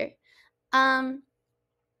that later. Um,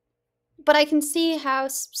 but I can see how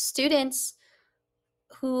students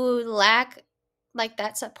who lack like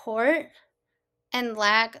that support and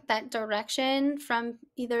lack that direction from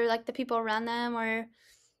either like the people around them or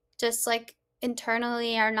just like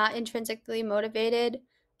internally are not intrinsically motivated,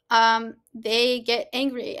 they get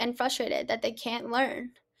angry and frustrated that they can't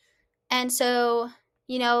learn. And so,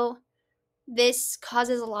 you know, this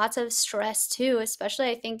causes lots of stress too,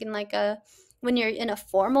 especially I think in like a when you're in a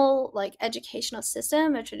formal like educational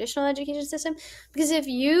system, a traditional education system, because if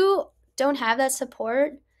you don't have that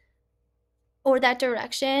support or that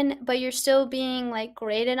direction, but you're still being like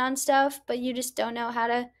graded on stuff, but you just don't know how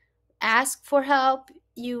to ask for help,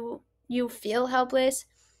 you feel helpless,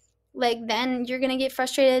 like then you're gonna get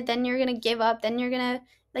frustrated, then you're gonna give up, then you're gonna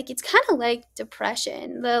like it's kind of like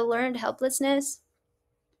depression, the learned helplessness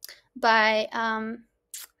by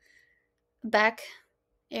Beck,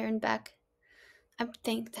 Aaron Beck. I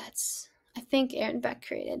think Aaron Beck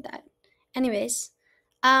created that. Anyways,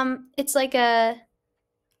 it's like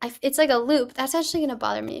it's like a loop. That's actually gonna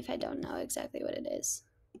bother me if I don't know exactly what it is.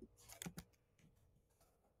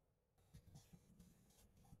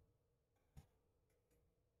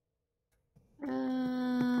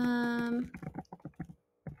 Um,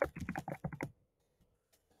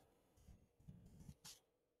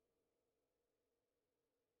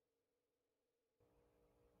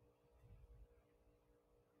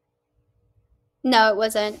 no, it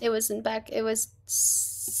wasn't. It wasn't Beck. It was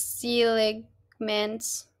Seligman's.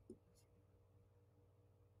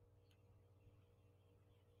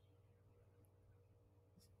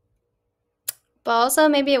 But also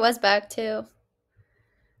maybe it was Beck too.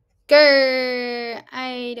 Grr,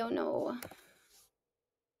 I don't know.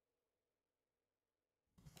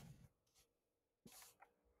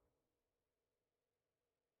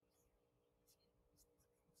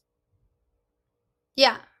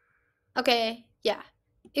 Yeah. Okay. Yeah.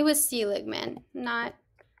 It was Seligman, not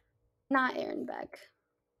Aaron Beck.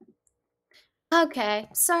 Okay.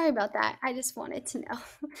 Sorry about that. I just wanted to know.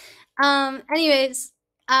 Anyways,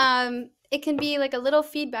 it can be like a little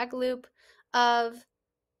feedback loop of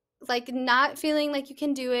like not feeling like you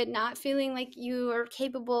can do it, not feeling like you are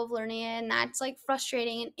capable of learning it, and that's like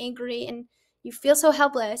frustrating and angry, and you feel so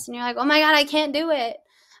helpless, and you're like, oh my god, I can't do it.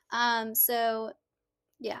 So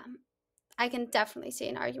yeah, I can definitely see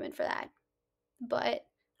an argument for that, but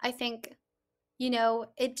I think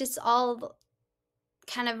it just all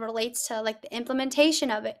kind of relates to like the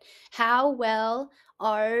implementation of it. How well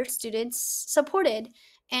are students supported?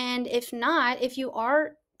 And if not, if you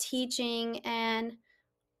are teaching an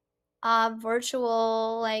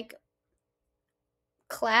virtual like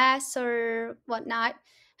class or whatnot,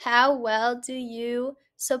 how well do you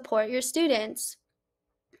support your students?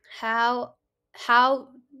 How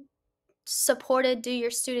supported do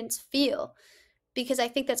your students feel? Because I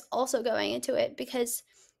think that's also going into it, because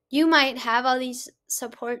you might have all these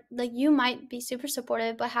support, like you might be super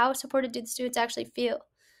supportive, but how supported do the students actually feel?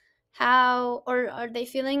 How, or are they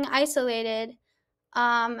feeling isolated?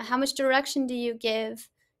 How much direction do you give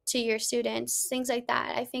to your students? Things like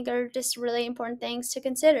that, I think, are just really important things to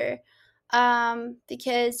consider.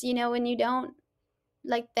 Because, you know, when you don't,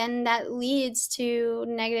 like, then that leads to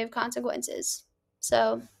negative consequences.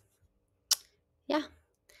 So, yeah.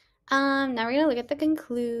 Now we're gonna look at the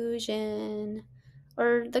conclusion,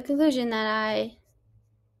 or the conclusion that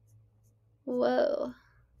whoa,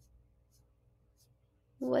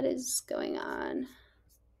 what is going on?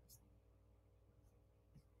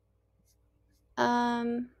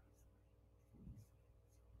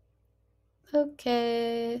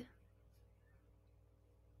 Okay.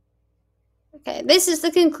 Okay, this is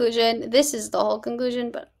the conclusion. This is the whole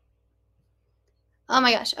conclusion, but oh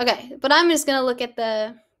my gosh. Okay, but I'm just gonna look at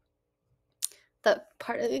the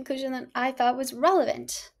part of the conclusion that I thought was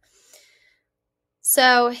relevant.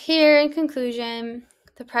 So here in conclusion,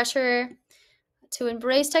 the pressure to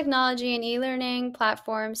embrace technology and e-learning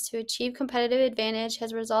platforms to achieve competitive advantage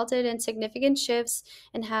has resulted in significant shifts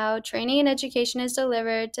in how training and education is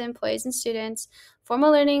delivered to employees and students.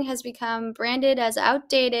 Formal learning has become branded as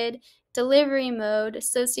outdated delivery mode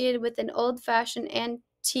associated with an old-fashioned,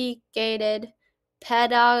 antiquated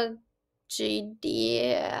pedagogy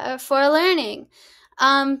for learning.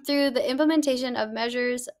 Through the implementation of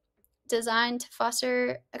measures designed to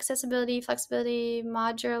foster accessibility, flexibility,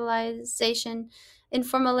 modularization,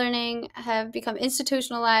 informal learning have become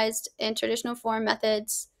institutionalized, and traditional form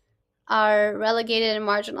methods are relegated and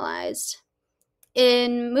marginalized.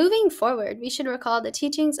 In moving forward, we should recall the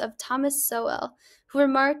teachings of Thomas Sowell, who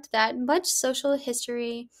remarked that much social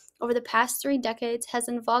history over the past 3 decades has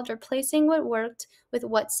involved replacing what worked with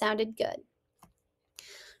what sounded good.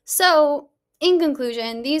 So, in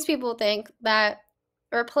conclusion, these people think that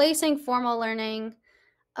replacing formal learning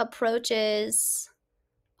approaches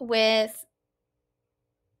with,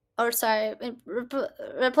 or sorry,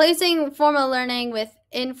 replacing formal learning with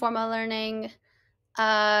informal learning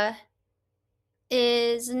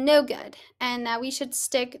is no good, and that we should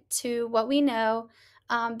stick to what we know,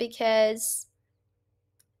 because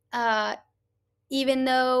even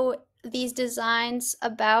though these designs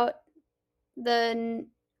about the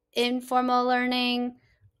informal learning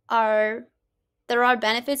there are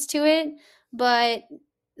benefits to it, but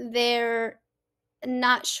they're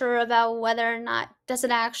not sure about whether or not does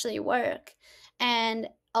it actually work. And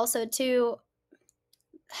also too,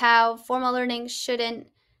 how formal learning shouldn't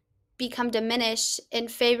become diminished in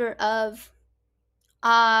favor of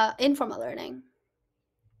informal learning.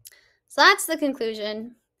 So that's the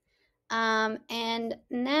conclusion. And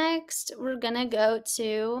next we're gonna go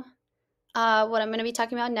to what I'm going to be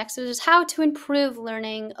talking about next, which is how to improve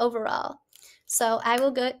learning overall. So I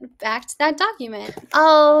will go back to that document.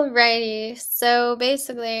 Alrighty, so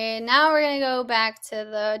basically now we're going to go back to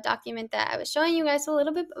the document that I was showing you guys a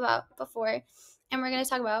little bit about before, and we're going to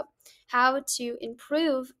talk about how to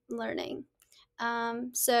improve learning.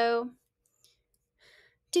 So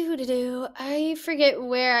I forget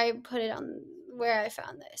where I put it on, where I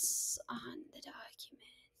found this on the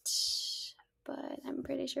document, but I'm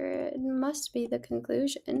pretty sure it must be the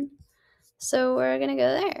conclusion. So we're gonna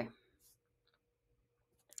go there.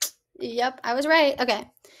 Yep, I was right. Okay,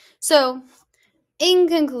 so in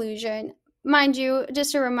conclusion, mind you,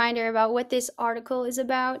 just a reminder about what this article is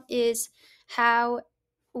about is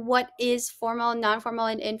what is formal, non-formal,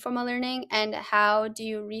 and informal learning, and how do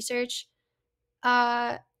you research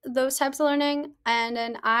those types of learning. And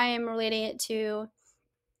then I am relating it to,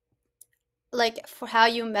 like, for how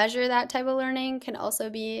you measure that type of learning can also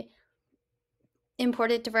be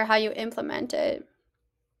important for how you implement it,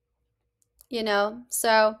 you know.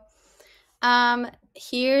 So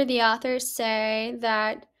here the authors say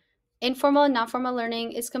that informal and non-formal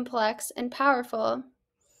learning is complex and powerful,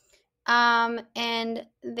 and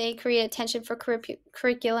they create attention for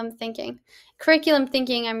curriculum thinking. Curriculum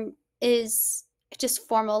thinking is just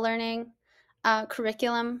formal learning.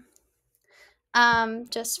 Curriculum,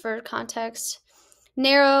 just for context,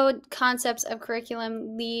 narrow concepts of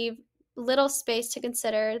curriculum leave little space to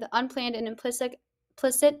consider the unplanned and implicit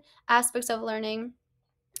aspects of learning,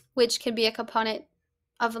 which can be a component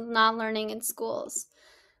of not learning in schools.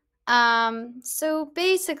 So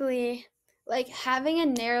basically, like having a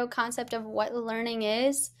narrow concept of what learning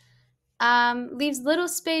is leaves little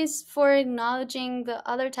space for acknowledging the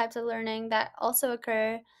other types of learning that also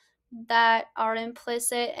occur that are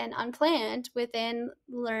implicit and unplanned within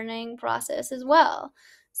learning process as well.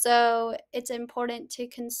 So it's important to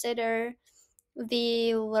consider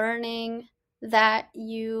the learning that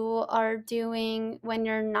you are doing when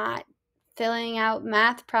you're not filling out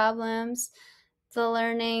math problems, the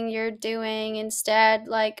learning you're doing instead,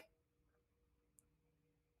 like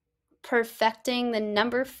perfecting the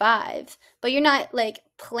number 5, but you're not like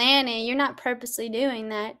planning, you're not purposely doing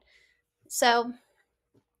that. So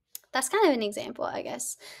that's kind of an example, I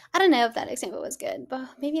guess. I don't know if that example was good, but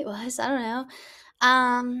maybe it was. I don't know.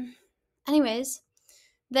 Um, anyways,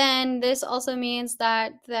 then this also means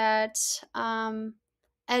that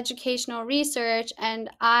educational research, and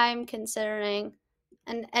I'm considering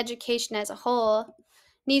an education as a whole,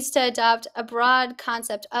 needs to adopt a broad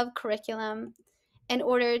concept of curriculum in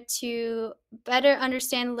order to better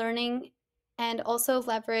understand learning and also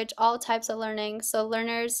leverage all types of learning so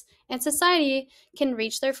learners and society can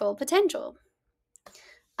reach their full potential.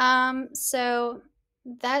 So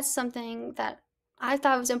that's something that I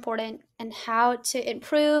thought was important, and how to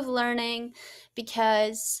improve learning,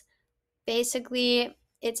 because basically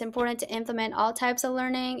it's important to implement all types of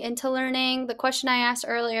learning into learning. The question I asked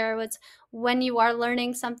earlier was, when you are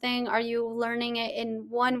learning something, are you learning it in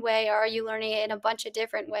one way or are you learning it in a bunch of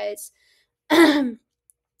different ways?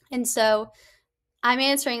 And so I'm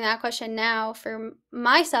answering that question now for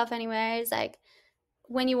myself anyways. Like,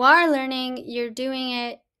 when you are learning, you're doing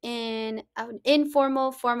it in an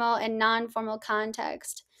informal, formal, and non-formal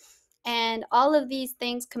context. And all of these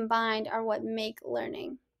things combined are what make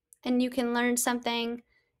learning. And you can learn something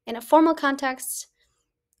in a formal context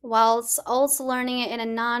whilst also learning it in a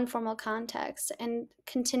non-formal context, and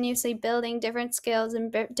continuously building different skills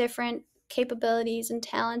and different capabilities and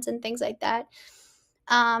talents and things like that.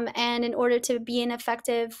 And in order to be an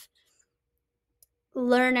effective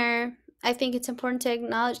learner, I think it's important to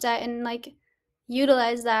acknowledge that and like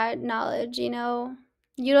utilize that knowledge,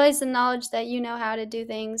 utilize the knowledge that you know how to do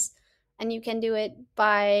things, and you can do it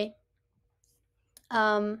by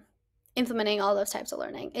implementing all those types of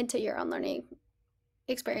learning into your own learning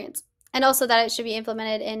experience. And also that it should be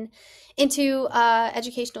implemented into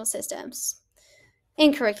educational systems,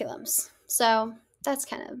 in curriculums. So that's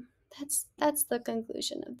kind of that's the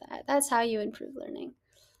conclusion of that. That's how you improve learning.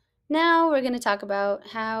 Now we're going to talk about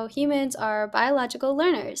how humans are biological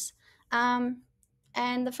learners.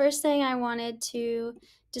 And the first thing I wanted to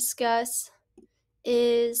discuss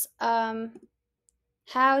is is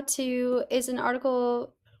an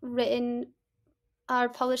article written or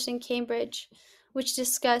published in Cambridge, which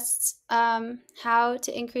discussed how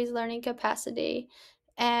to increase learning capacity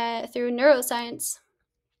through neuroscience.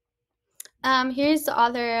 Here's the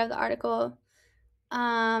author of the article.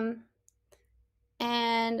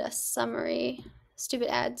 And a summary. Stupid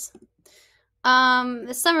ads.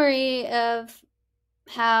 The summary of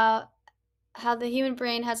how the human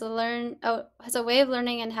brain has a way of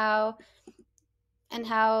learning, and how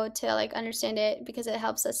to like understand it, because it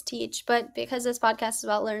helps us teach. But because this podcast is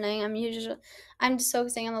about learning, I'm just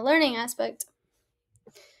focusing on the learning aspect.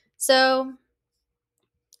 So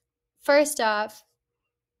first off,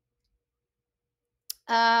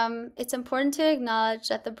 it's important to acknowledge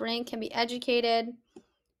that the brain can be educated,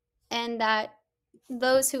 and that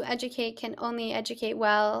those who educate can only educate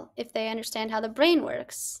well if they understand how the brain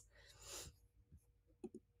works.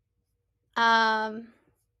 And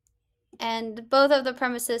both of the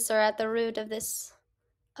premises are at the root of this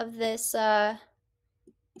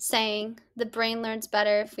saying: the brain learns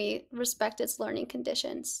better if we respect its learning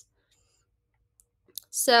conditions.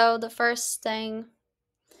 So the first thing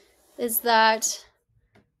is that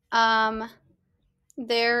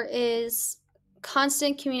there is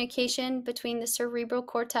constant communication between the cerebral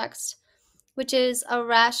cortex, which is a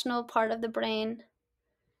rational part of the brain,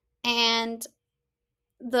 and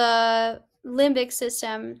the limbic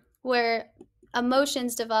system, where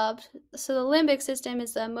emotions develop. So the limbic system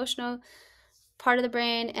is the emotional part of the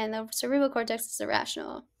brain, and the cerebral cortex is the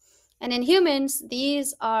rational. And in humans,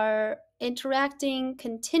 these are interacting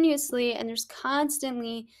continuously, and there's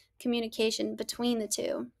constantly communication between the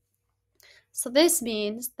two. So this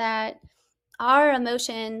means that our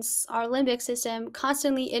emotions, our limbic system,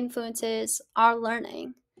 constantly influences our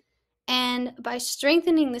learning. And by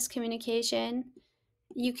strengthening this communication,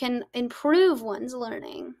 you can improve one's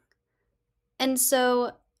learning. And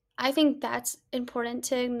so I think that's important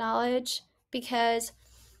to acknowledge, because,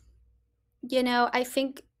 I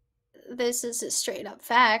think this is just straight up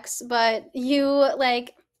facts, but you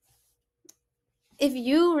like, if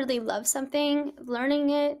you really love something,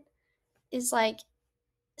 learning it is like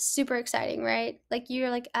super exciting, right? Like you're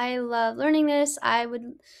like, I love learning this. I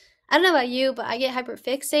don't know about you, but I get hyper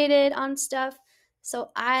fixated on stuff. So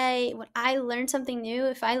when I learn something new,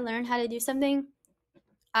 if I learn how to do something,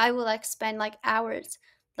 I will like spend like hours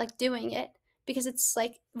like doing it because it's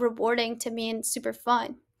like rewarding to me and super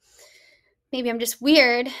fun. Maybe I'm just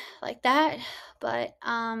weird like that, but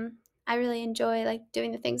I really enjoy like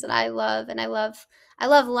doing the things that I love, and I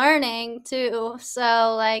love learning too.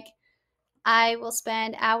 So like I will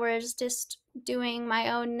spend hours just doing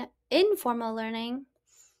my own informal learning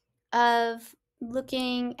of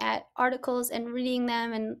looking at articles and reading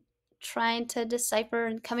them and trying to decipher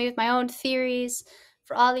and coming up with my own theories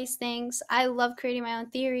for all these things. I love creating my own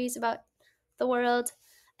theories about the world.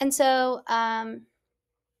 And so,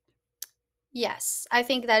 yes, I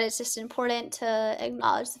think that it's just important to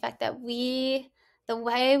acknowledge the fact that the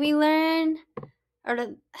way we learn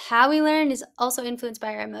how we learn is also influenced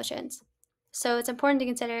by our emotions. So it's important to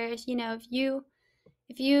consider, if you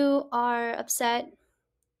are upset,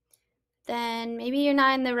 then maybe you're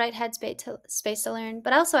not in the right space to learn.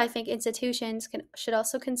 But also, I think institutions should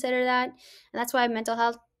also consider that, and that's why mental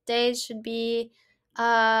health days should be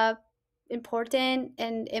uh, important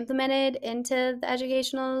and implemented into the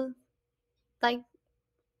educational like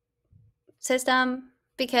system.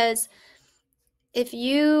 Because if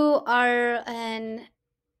you are an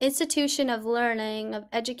institution of learning, of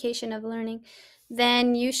education of learning,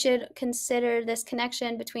 then you should consider this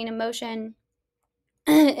connection between emotion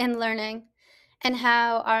and learning, and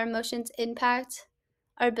how our emotions impact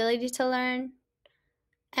our ability to learn,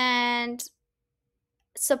 and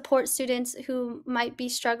support students who might be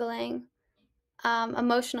struggling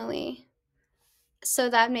emotionally, so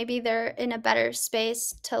that maybe they're in a better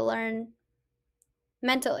space to learn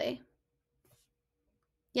mentally.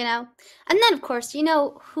 And then of course,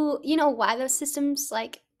 why those systems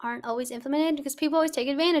like aren't always implemented, because people always take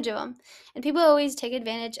advantage of them, and people always take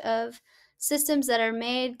advantage of systems that are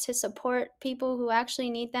made to support people who actually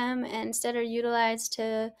need them, and instead are utilized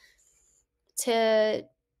to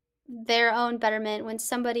their own betterment when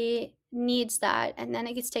somebody needs that, and then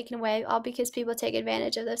it gets taken away, all because people take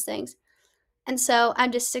advantage of those things. And so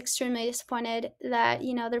I'm just extremely disappointed that,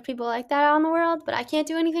 there are people like that out in the world, but I can't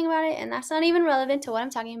do anything about it, and that's not even relevant to what I'm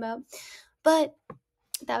talking about. But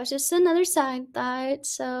that was just another side thought,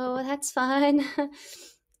 so that's fine.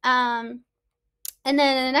 um, and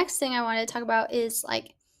then the next thing I wanted to talk about is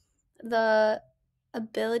like the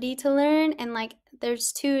ability to learn, and like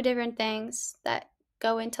there's two different things that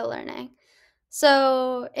go into learning.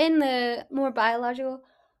 So in the more biological,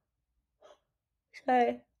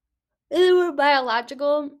 sorry, in the more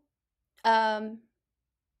biological, um,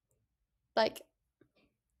 like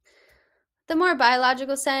the more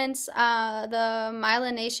biological sense, the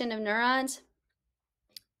myelination of neurons,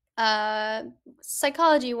 uh,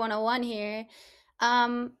 psychology 101 here.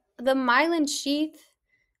 The myelin sheath,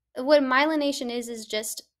 what myelination is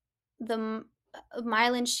just the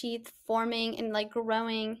myelin sheath forming and like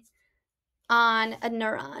growing on a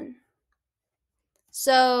neuron.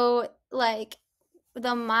 So, like,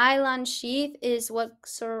 the myelin sheath is what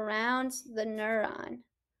surrounds the neuron,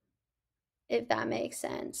 if that makes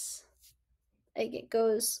sense. Like, it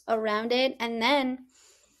goes around it, and then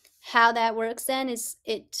how that works then is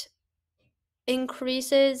it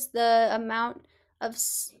increases the amount of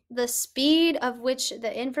the speed of which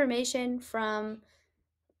the information from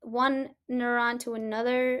one neuron to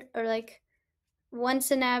another, or like one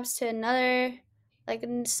synapse to another, like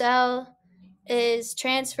a cell, is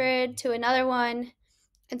transferred to another one.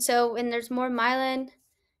 And so when there's more myelin,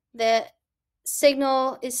 the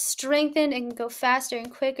signal is strengthened and can go faster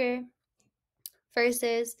and quicker,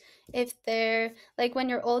 versus if they're like, when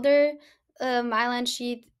you're older, the myelin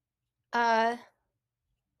sheath uh,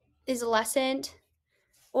 is lessened,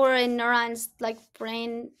 or in neurons like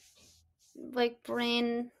brain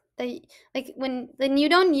they like when you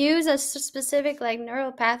don't use a specific like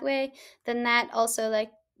neural pathway, then that also like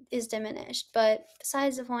is diminished. But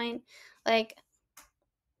besides the point, like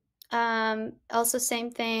also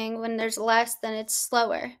same thing, when there's less, then it's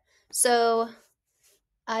slower. So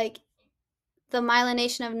like the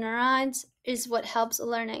myelination of neurons is what helps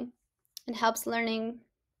learning, and helps learning,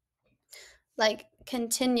 like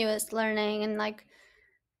continuous learning. And like,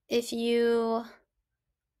 if you,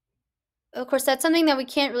 of course, that's something that we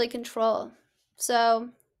can't really control. So,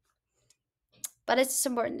 but it's just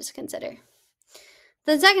important to consider.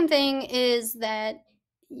 The second thing is that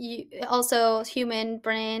human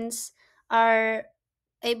brains are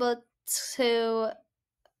able to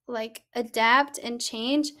like adapt and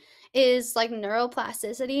change is like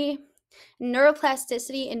neuroplasticity.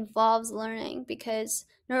 Neuroplasticity involves learning because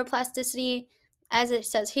neuroplasticity, as it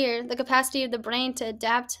says here, the capacity of the brain to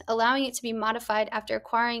adapt, allowing it to be modified after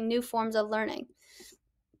acquiring new forms of learning.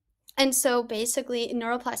 And so basically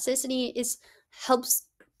neuroplasticity helps,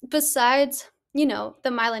 besides, the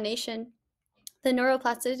myelination, the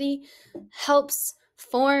neuroplasticity helps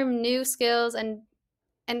form new skills and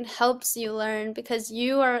helps you learn because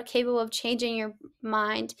you are capable of changing your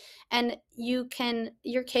mind, and you're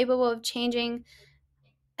capable of changing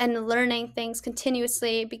and learning things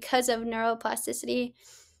continuously because of neuroplasticity.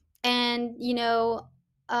 And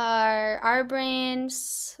our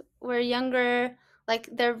brains, we're younger, like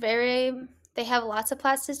they have lots of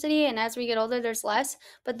plasticity, and as we get older there's less,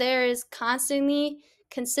 but there is consistently,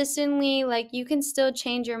 like, you can still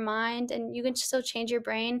change your mind and you can still change your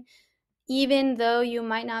brain, even though you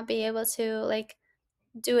might not be able to, like,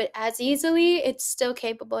 do it as easily. It's still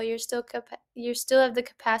capable. You still have the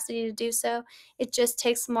capacity to do so. It just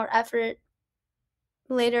takes more effort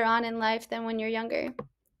later on in life than when you're younger.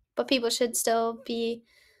 But people should still be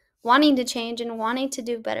wanting to change and wanting to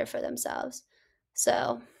do better for themselves.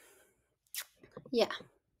 So, yeah.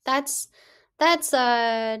 That's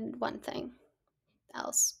one thing.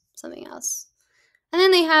 Something else. And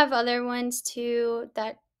then they have other ones too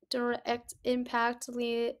that direct impact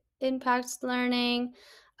learning.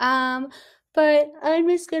 But I'm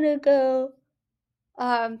just gonna go.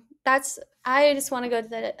 I just want to go to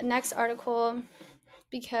the next article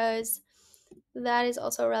because that is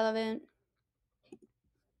also relevant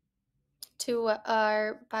to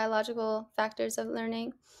our biological factors of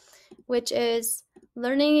learning, which is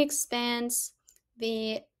learning expands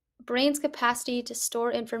the brain's capacity to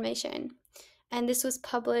store information. And this was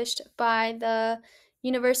published by the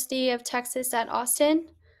University of Texas at Austin.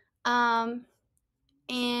 And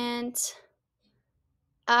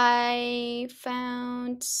I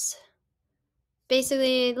found,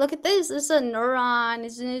 basically, look at this. This is a neuron.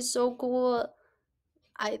 Isn't it so cool?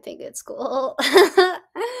 I think it's cool.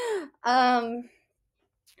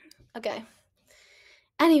 Okay.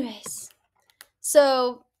 Anyways,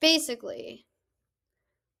 so basically,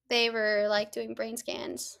 they were like doing brain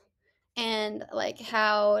scans and like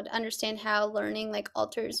how to understand how learning like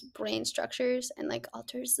alters brain structures and like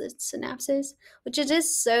alters the synapses, which is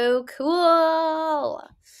just so cool.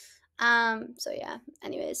 So yeah,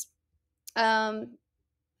 anyways, the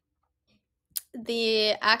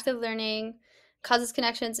act of learning causes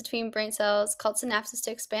connections between brain cells called synapses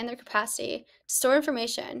to expand their capacity to store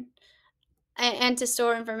information and to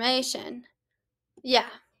store information. Yeah.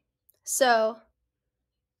 So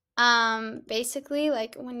basically,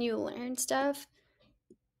 like, when you learn stuff,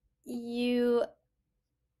 you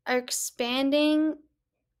are expanding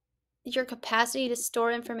your capacity to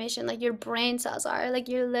store information, like your brain cells are, like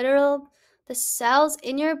the cells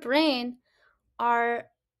in your brain are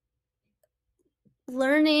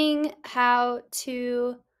learning how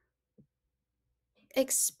to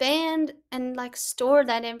expand and like store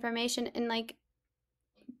that information and like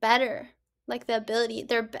better, like their ability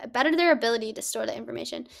to store that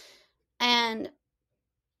information, and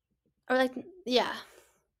or like, yeah.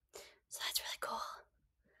 So that's really cool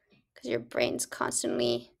because your brain's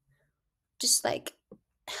constantly just like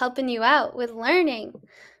helping you out with learning.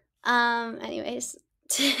 Anyways,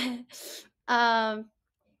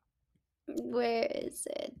 where is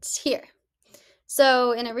it? Here.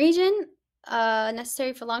 So in a region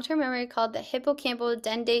necessary for long-term memory called the hippocampal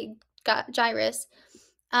dentate gyrus,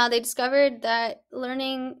 they discovered that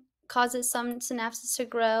learning causes some synapses to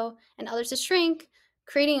grow and others to shrink,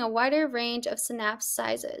 creating a wider range of synapse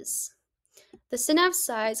sizes. The synapse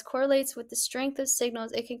size correlates with the strength of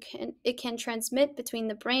signals it can transmit between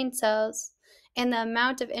the brain cells and the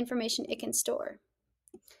amount of information it can store.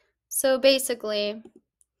 So basically,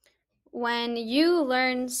 when you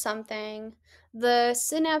learn something, the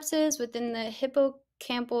synapses within the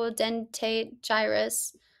hippocampal dentate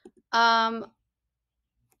gyrus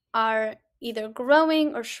are either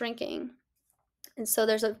growing or shrinking. And so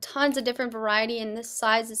there's tons of different variety in the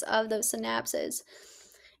sizes of those synapses.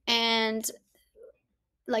 And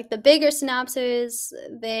like the bigger synapses,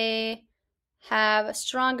 they have a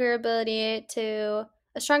stronger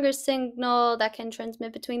signal that can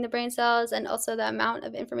transmit between the brain cells and also the amount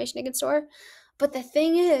of information it can store. But the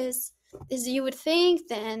thing is you would think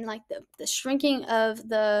then like the shrinking of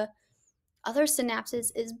the other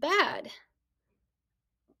synapses is bad.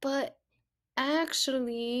 But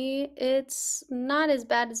actually, it's not as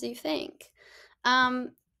bad as you think.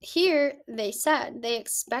 Here, they said they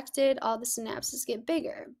expected all the synapses to get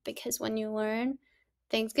bigger because when you learn,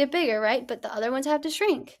 things get bigger, right? But the other ones have to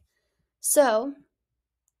shrink. So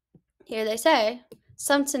here they say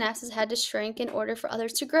some synapses had to shrink in order for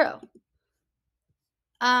others to grow.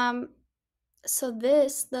 Um, so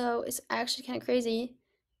this though is actually kind of crazy,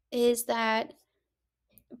 is that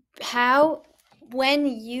how when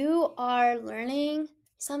you are learning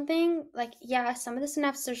something, like, yeah, some of the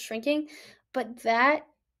synapses are shrinking, but that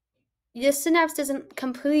the synapse doesn't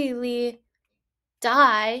completely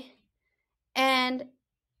die, and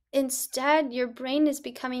instead your brain is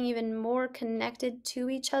becoming even more connected to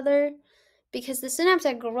each other, because the synapse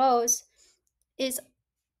that grows is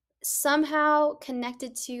somehow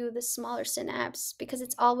connected to the smaller synapse because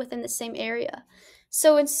it's all within the same area.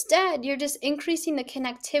 So instead, you're just increasing the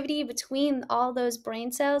connectivity between all those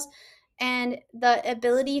brain cells and the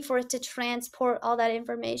ability for it to transport all that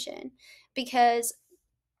information. Because,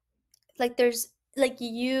 like, there's, like,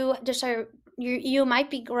 you just are, you might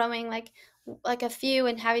be growing like a few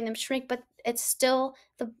and having them shrink, but it's still,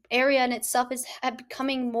 the area in itself is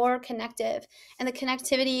becoming more connective, and the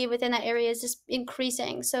connectivity within that area is just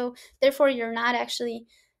increasing. So therefore you're not actually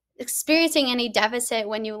experiencing any deficit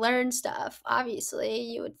when you learn stuff, obviously,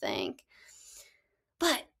 you would think.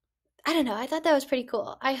 But I don't know, I thought that was pretty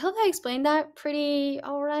cool. I hope I explained that pretty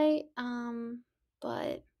all right.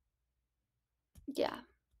 But yeah,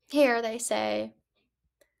 here they say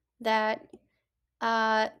that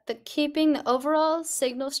the keeping the overall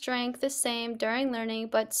signal strength the same during learning,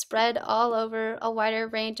 but spread all over a wider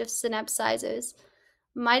range of synapse sizes,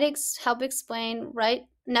 might help explain right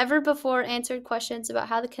never before answered questions about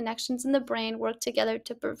how the connections in the brain work together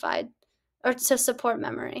to provide or to support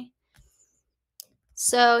memory.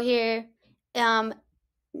 So here, um,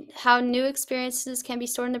 how new experiences can be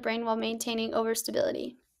stored in the brain while maintaining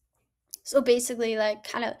overstability. So basically, like,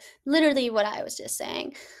 kind of literally what I was just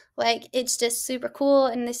saying. Like, it's just super cool,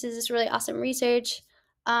 and this is really awesome research.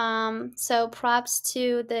 So props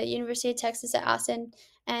to the University of Texas at Austin,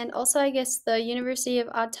 and also, I guess, the University of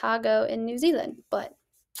Otago in New Zealand. But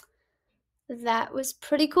that was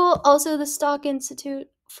pretty cool. Also, the Stock Institute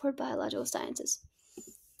for Biological Sciences.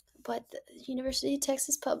 But the University of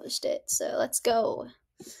Texas published it, so let's go.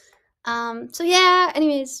 So yeah,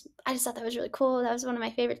 anyways, I just thought that was really cool. That was one of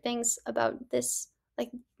my favorite things about this,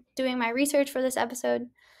 like, doing my research for this episode.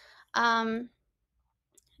 Um,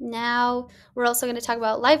 Now we're also going to talk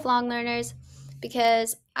about lifelong learners,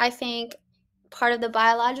 because I think part of the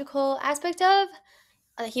biological aspect of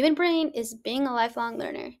the human brain is being a lifelong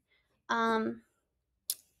learner. Um,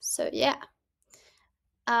 so yeah,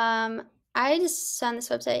 I just found this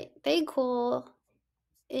website. They cool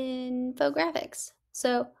infographics.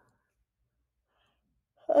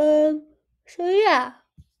 Um, so yeah.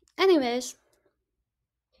 Anyways,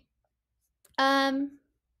 um,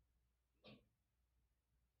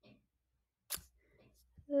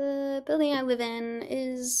 the building I live in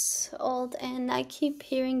is old and I keep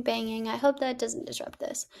hearing banging. I hope that doesn't disrupt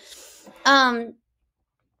this. Um,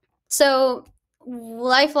 so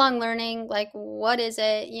lifelong learning, like, what is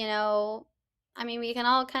it? I mean, we can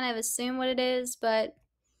all kind of assume what it is, but,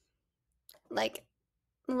 like,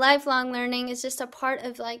 lifelong learning is just a part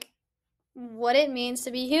of, like, what it means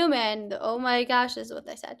to be human. Oh my gosh, this is what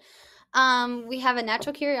they said. We have a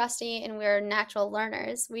natural curiosity and we're natural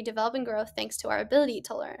learners. We develop and grow thanks to our ability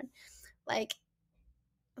to learn. Like,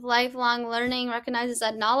 lifelong learning recognizes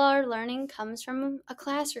that not all our learning comes from a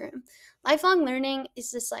classroom. Lifelong learning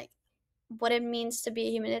is just, like, what it means to be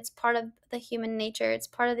a human. It's part of the human nature. It's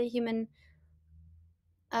part of the human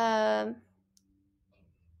uh,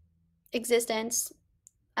 existence.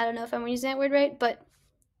 I don't know if I'm using that word right, but,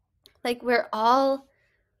 like, we're all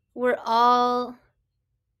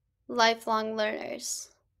lifelong learners,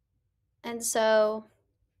 and so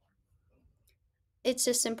it's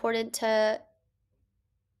just important to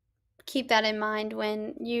keep that in mind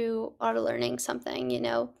when you are learning something.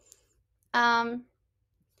 Um,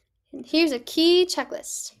 Here's a key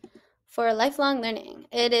checklist for lifelong learning.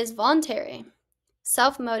 It is voluntary,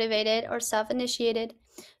 self-motivated or self-initiated,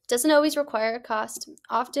 doesn't always require a cost,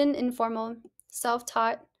 often informal,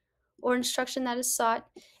 self-taught, or instruction that is sought,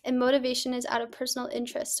 and motivation is out of personal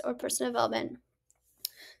interest or personal development.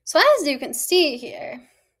 So as you can see here,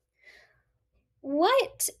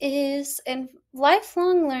 what is in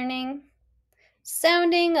lifelong learning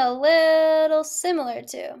sounding a little similar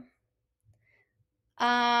to?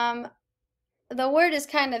 Um, the word is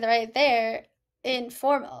kind of right there,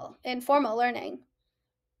 informal learning.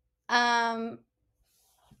 Um,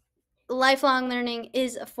 Lifelong learning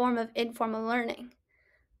is a form of informal learning.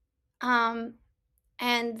 And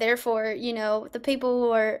therefore, the people who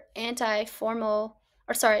are anti-informal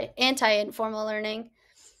learning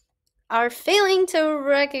are failing to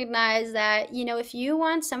recognize that, if you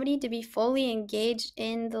want somebody to be fully engaged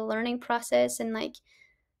in the learning process and like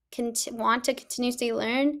want to continuously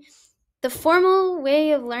learn, the formal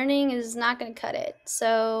way of learning is not going to cut it.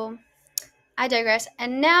 So I digress.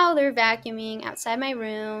 And now they're vacuuming outside my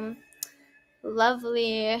room.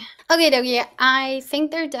 Lovely. Okay, dokie. I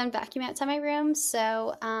think they're done vacuuming outside my room.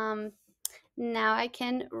 So now I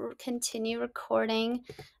can continue recording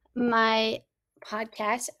my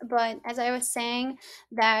podcast. But as I was saying,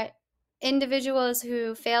 that individuals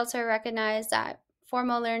who fail to recognize that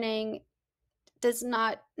formal learning does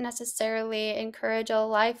not necessarily encourage a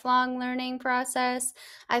lifelong learning process,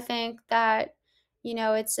 I think that,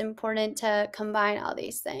 it's important to combine all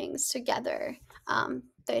these things together.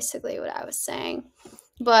 Basically what I was saying.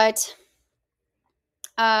 But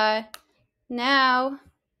now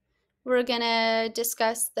we're going to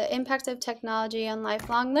discuss the impact of technology on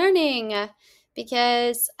lifelong learning,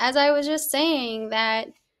 because as I was just saying, that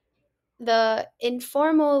the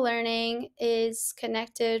informal learning is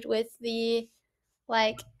connected with the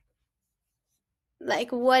like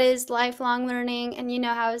what is lifelong learning. And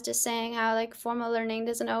how I was just saying how like formal learning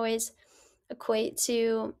doesn't always equate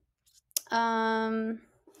to lifelong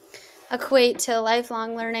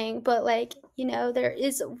learning, but there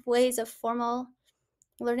is ways of formal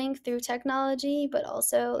learning through technology, but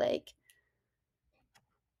also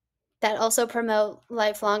that also promote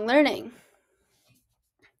lifelong learning,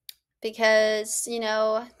 because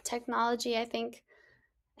technology, I think,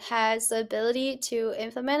 has the ability to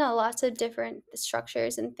implement a lots of different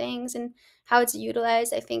structures and things, and how it's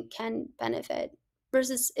utilized, I think, can benefit,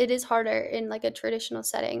 versus it is harder in like a traditional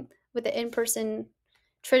setting, with the in-person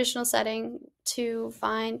traditional setting, to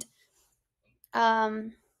find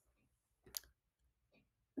to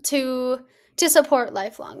support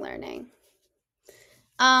lifelong learning.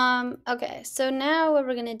 Okay, so now what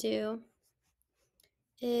we're gonna do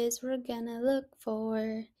is we're gonna look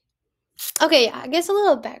for, okay, yeah, I guess a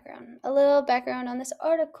little background on this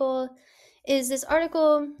article. This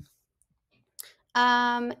article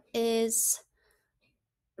is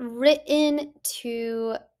written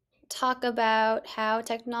to talk about how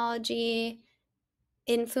technology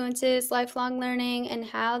influences lifelong learning, and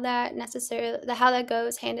how that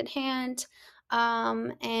goes hand in hand,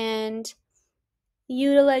 and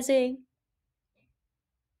utilizing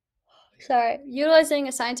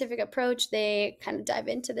a scientific approach. They kind of dive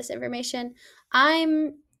into this information.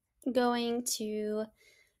 I'm going to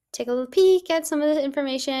take a little peek at some of this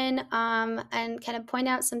information, and kind of point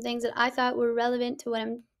out some things that I thought were relevant to what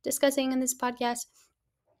I'm discussing in this podcast.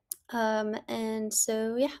 And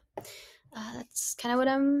so, yeah, that's kind of what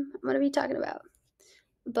I'm going to be talking about.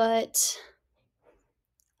 But,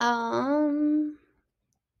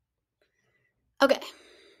 okay.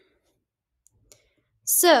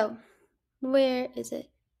 So, where is it?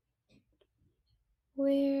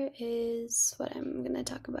 Where is what I'm going to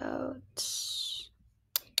talk about?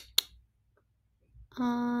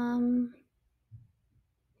 I'm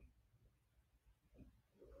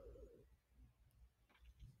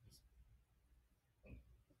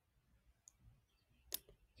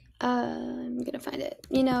going to find it.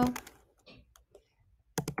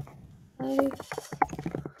 Life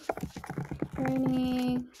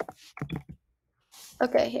learning.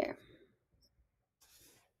 Okay, here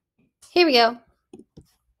we go.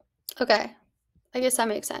 Okay, I guess that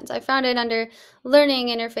makes sense. I found it under learning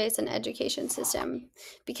interface and education system,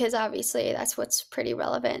 because obviously that's what's pretty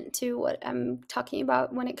relevant to what I'm talking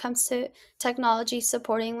about when it comes to technology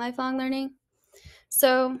supporting lifelong learning.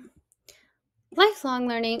 So lifelong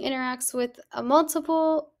learning interacts with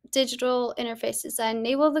multiple digital interfaces that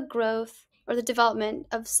enable the growth or the development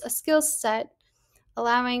of a skill set,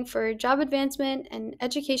 allowing for job advancement and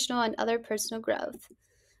educational and other personal growth.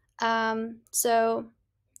 So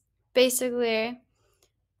basically,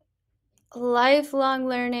 lifelong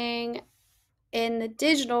learning in the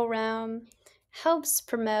digital realm helps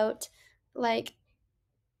promote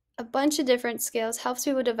a bunch of different skills, helps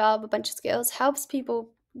people develop a bunch of skills, helps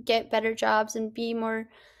people get better jobs and be more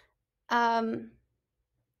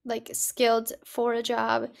skilled for a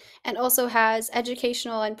job, and also has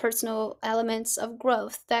educational and personal elements of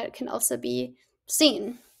growth that can also be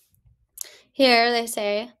seen. Here they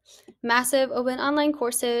say massive open online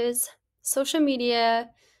courses, social media,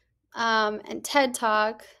 and TED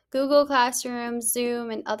Talk, Google Classroom,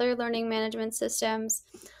 Zoom, and other learning management systems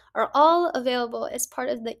are all available as part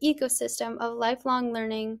of the ecosystem of lifelong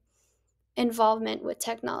learning involvement with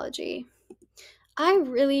technology. I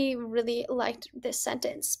really, really liked this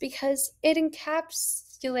sentence because it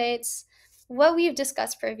encapsulates what we've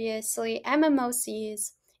discussed previously,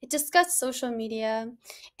 MMOCs, It discussed social media,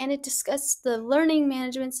 and it discussed the learning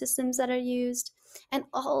management systems that are used, and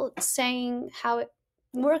all saying how it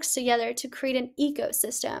works together to create an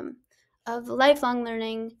ecosystem of lifelong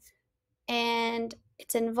learning and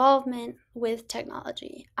its involvement with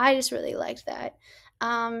technology. I just really liked that.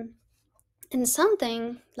 And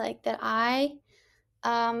something like that I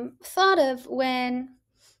thought of when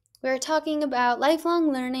we were talking about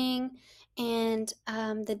lifelong learning and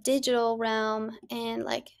the digital realm and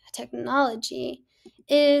like technology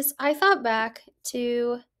is I thought back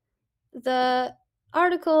to the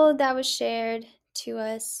article that was shared to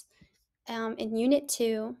us in Unit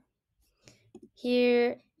 2.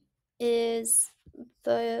 Here is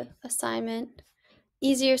the assignment.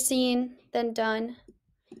 Easier seen than done.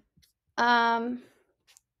 And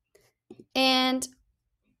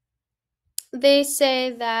they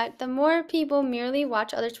say that the more people merely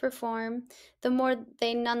watch others perform, the more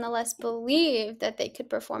they nonetheless believe that they could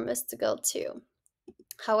perform a skill too.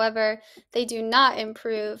 However, they do not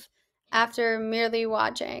improve after merely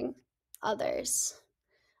watching others.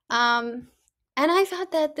 And I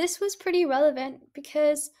thought that this was pretty relevant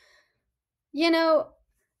because, you know,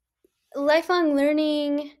 lifelong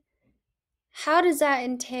learning, how does that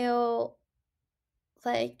entail,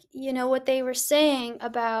 like, what they were saying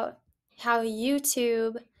about how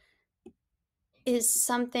YouTube is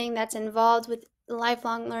something that's involved with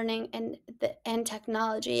lifelong learning and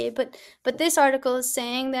technology. But this article is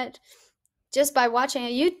saying that just by watching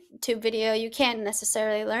a YouTube video, you can't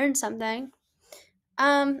necessarily learn something.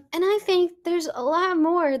 And I think there's a lot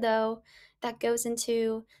more though that goes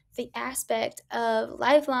into the aspect of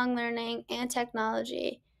lifelong learning and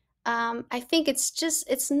technology. I think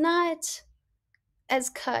it's not as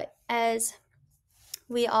cut as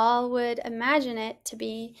we all would imagine it to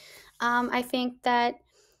be. I think that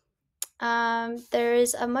there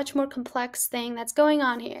is a much more complex thing that's going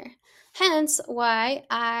on here. Hence why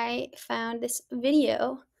I found this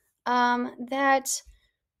video that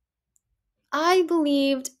I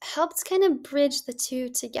believed helped kind of bridge the two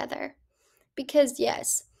together. Because,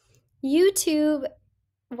 yes, YouTube,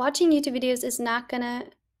 watching YouTube videos is not gonna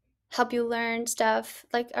help you learn stuff,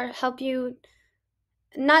 like, or help you,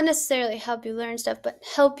 not necessarily help you learn stuff, but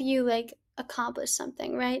help you, like, accomplish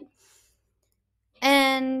something, right?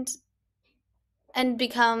 And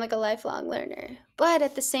become like a lifelong learner. But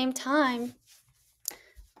at the same time,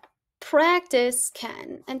 practice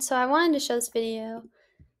can. And so I wanted to show this video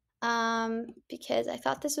because I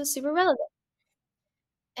thought this was super relevant.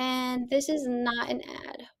 And this is not an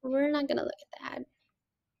ad. We're not gonna look at the ad.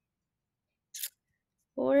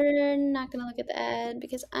 We're not gonna look at the ad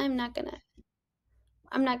because I'm not gonna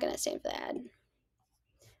stand for the ad.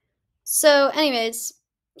 So, anyways,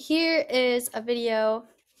 here is a video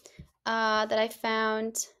that I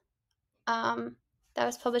found that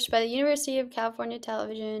was published by the University of California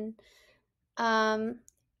Television. And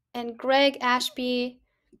Greg Ashby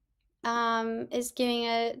is giving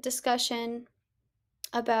a discussion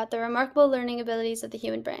about the remarkable learning abilities of the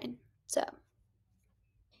human brain.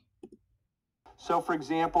 So for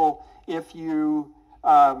example, if you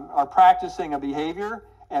are practicing a behavior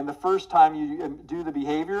and the first time you do the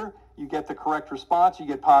behavior, you get the correct response, you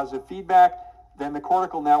get positive feedback, then the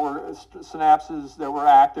cortical network synapses that were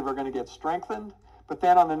active are going to get strengthened. But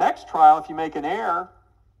then on the next trial, if you make an error,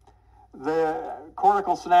 the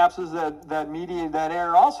cortical synapses that mediate that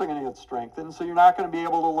error are also going to get strengthened. So you're not going to be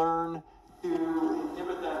able to learn to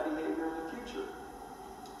inhibit that behavior in the future.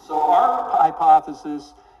 So our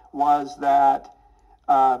hypothesis was that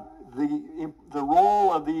the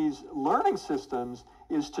role of these learning systems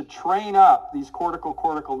is to train up these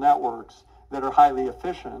cortical networks that are highly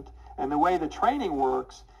efficient. And the way the training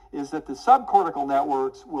works is that the subcortical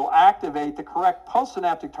networks will activate the correct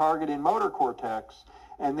postsynaptic target in motor cortex.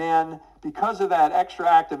 And then because of that extra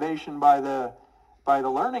activation by the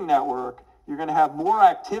learning network, you're going to have more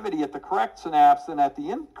activity at the correct synapse than at the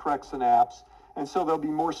incorrect synapse. And so there'll be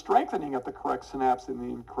more strengthening at the correct synapse than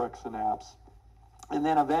the incorrect synapse. And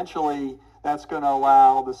then eventually that's going to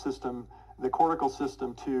allow the system, the cortical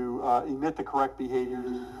system, to emit the correct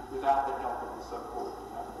behaviors without the help of the subcortical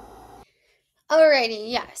network. Alrighty,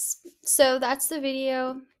 yes. So that's the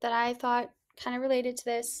video that I thought kind of related to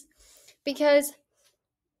this, because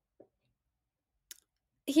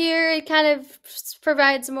here it kind of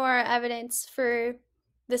provides more evidence for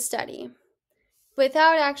the study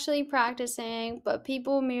without actually practicing, but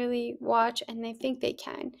people merely watch and they think they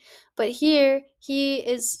can. But here he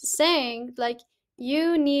is saying, like,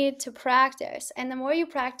 you need to practice, and the more you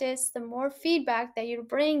practice, the more feedback that your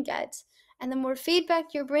brain gets, and the more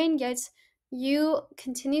feedback your brain gets, you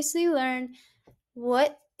continuously learn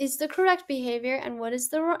what is the correct behavior and what is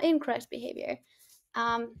the incorrect behavior.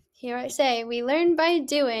 Here I say, we learn by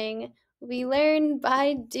doing. We learn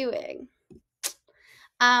by doing.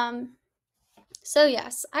 So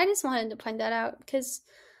yes, I just wanted to point that out because,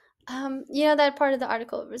 that part of the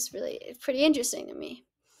article was really pretty interesting to me.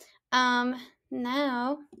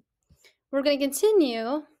 Now we're going to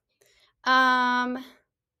continue. And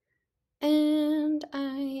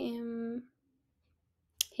I am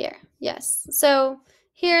here. Yes. So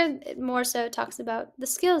here it more so talks about the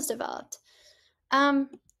skills developed.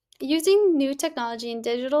 Using new technology and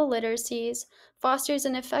digital literacies fosters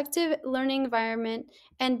an effective learning environment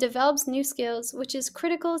and develops new skills, which is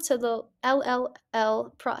critical to the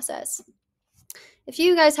LLL process. If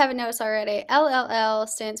you guys haven't noticed already, LLL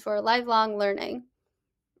stands for lifelong learning.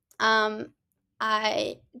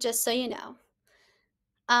 I just so you know.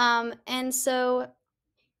 And so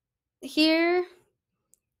here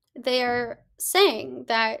they are saying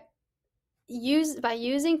that by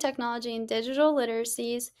using technology and digital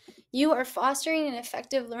literacies, you are fostering an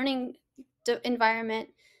effective learning environment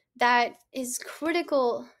that is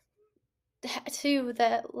critical to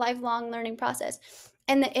the lifelong learning process.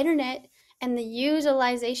 And the internet and the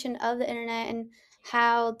utilization of the internet and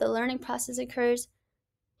how the learning process occurs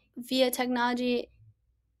via technology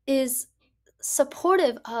is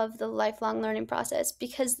supportive of the lifelong learning process,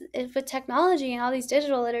 because if with technology and all these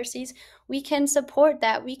digital literacies, we can support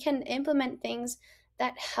that. We can implement things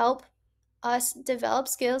that help us develop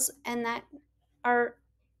skills and that are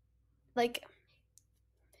like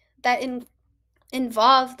that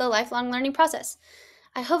involve the lifelong learning process.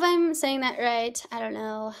 I hope I'm saying that right. I don't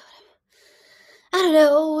know.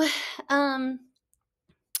 Um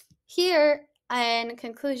Here, in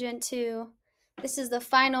conclusion to this is the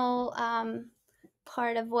final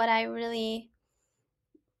part of what I really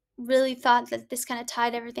thought that this kind of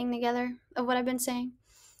tied everything together of what I've been saying,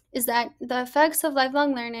 is that the effects of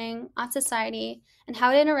lifelong learning on society and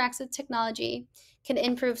how it interacts with technology can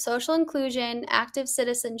improve social inclusion, active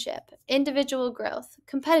citizenship, individual growth,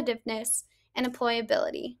 competitiveness, and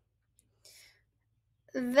employability.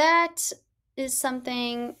 That is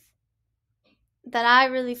something that I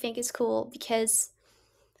really think is cool, because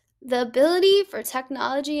the ability for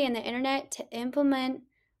technology and the internet to implement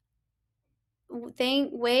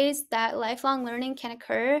ways that lifelong learning can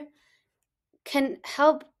occur can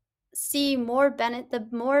help see the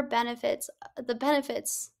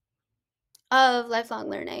benefits of lifelong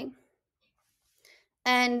learning.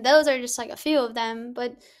 And those are just like a few of them,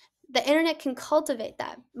 but the internet can cultivate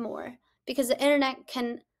that more, because the internet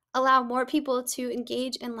can allow more people to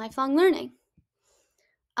engage in lifelong learning.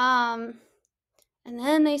 And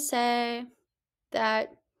then they say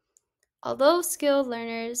that although skilled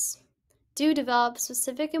learners do develop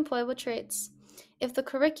specific employable traits, if the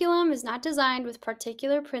curriculum is not designed with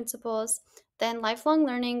particular principles, then lifelong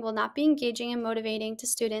learning will not be engaging and motivating to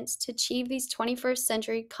students to achieve these 21st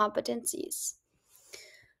century competencies.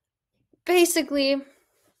 Basically,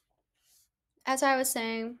 as I was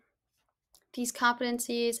saying, these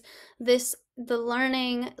competencies, the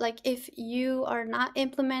learning, like if you are not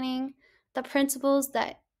implementing the principles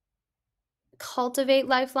that cultivate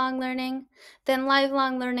lifelong learning, then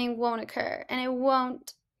lifelong learning won't occur, and it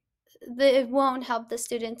won't help the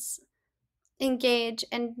students engage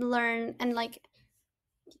and learn and like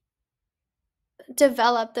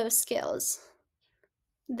develop those skills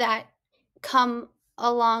that come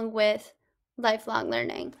along with lifelong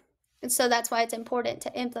learning. And so that's why it's important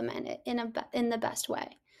to implement it in the best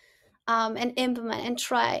way, and implement and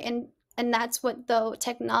try, and that's what the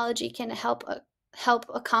technology can help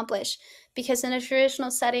accomplish. Because in a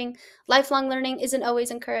traditional setting, lifelong learning isn't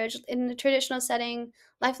always encouraged. In a traditional setting,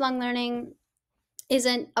 lifelong learning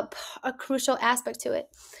isn't a crucial aspect to it.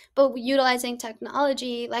 But utilizing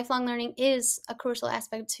technology, lifelong learning is a crucial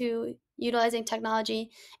aspect to utilizing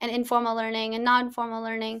technology, and informal learning and non-formal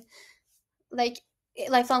learning. Like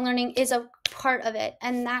lifelong learning is a part of it,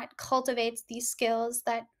 and that cultivates these skills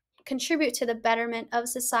that contribute to the betterment of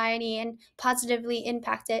society and positively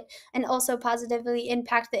impact it, and also positively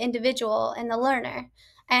impact the individual and the learner.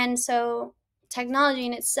 And so technology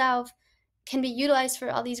in itself can be utilized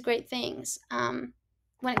for all these great things,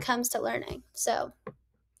 when it comes to learning. So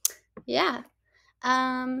yeah.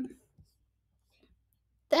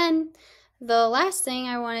 Then the last thing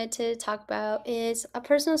I wanted to talk about is a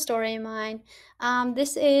personal story of mine.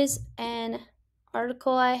 This is an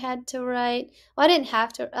article I had to write. Well, I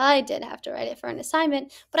did have to write it for an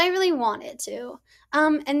assignment, but I really wanted to.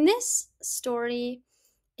 And this story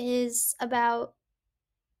is about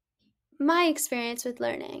my experience with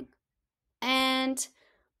learning and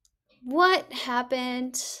what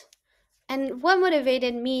happened and what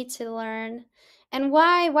motivated me to learn, and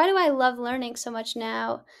why do I love learning so much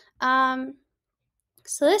now. Um,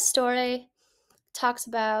 so this story talks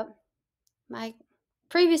about my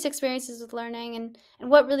previous experiences with learning and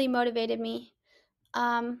what really motivated me.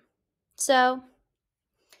 Um, so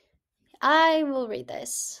I will read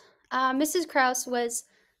this. Mrs. Krause was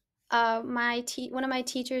one of my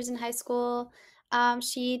teachers in high school.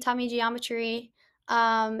 She taught me geometry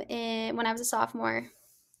when I was a sophomore,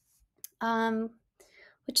 um,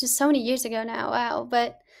 which is so many years ago now. Wow.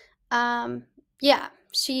 But um, yeah,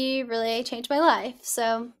 she really changed my life.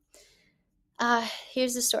 So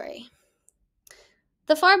here's the story.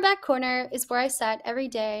 The far back corner is where I sat every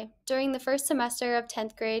day during the first semester of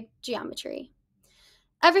 10th grade geometry.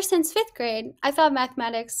 Ever since 5th grade, I thought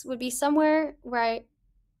mathematics would be somewhere where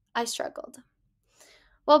I struggled.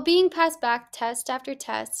 While being passed back test after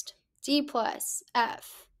test, D plus,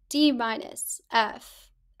 F, D minus, F,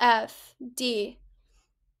 D,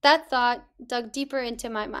 that thought dug deeper into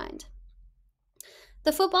my mind.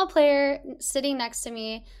 The football player sitting next to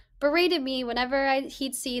me berated me whenever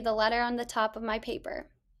he'd see the letter on the top of my paper.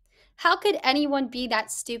 How could anyone be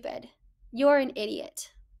that stupid? You're an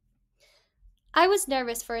idiot. I was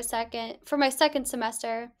nervous for my second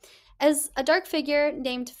semester, as a dark figure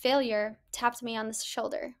named Failure tapped me on the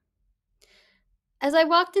shoulder. As I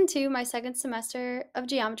walked into my second semester of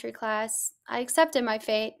geometry class, I accepted my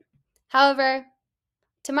fate. However,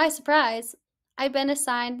 to my surprise, I'd been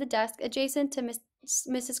assigned the desk adjacent to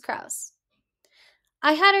Mrs. Krause.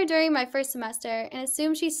 I had her during my first semester and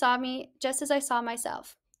assumed she saw me just as I saw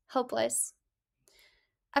myself, hopeless.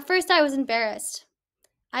 At first, I was embarrassed.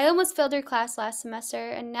 I almost failed her class last semester,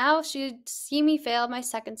 and now she'd see me fail my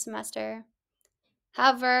second semester.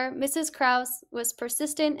 However, Mrs. Krause was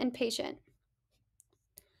persistent and patient.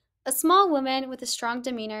 A small woman with a strong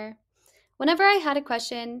demeanor, whenever I had a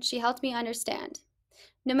question, she helped me understand,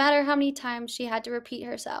 no matter how many times she had to repeat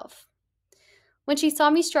herself. When she saw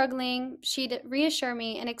me struggling, she'd reassure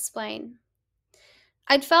me and explain.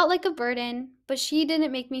 I'd felt like a burden, but she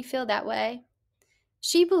didn't make me feel that way.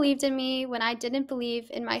 She believed in me when I didn't believe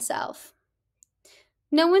in myself.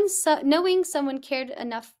 Knowing someone cared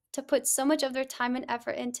enough to put so much of their time and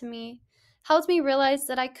effort into me helped me realize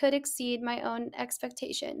that I could exceed my own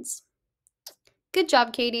expectations. Good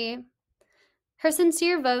job, Katie. Her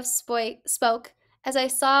sincere voice spoke as I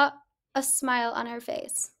saw a smile on her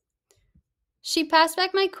face. She passed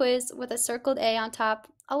back my quiz with a circled A on top,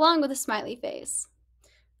 along with a smiley face.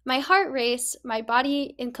 My heart raced, my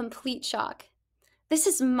body in complete shock. This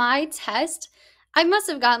is my test? I must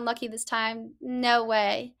have gotten lucky this time. No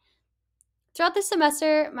way. Throughout the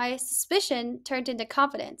semester, my suspicion turned into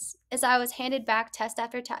confidence as I was handed back test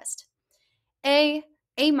after test. A,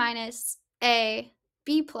 A minus, A,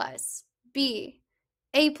 B plus, B,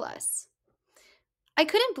 A plus. I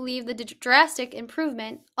couldn't believe the drastic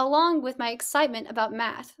improvement, along with my excitement about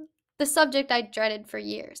math, the subject I dreaded for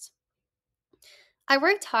years. I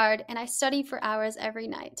worked hard and I studied for hours every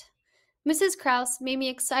night. Mrs. Krause made me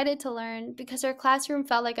excited to learn because her classroom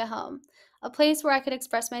felt like a home, a place where I could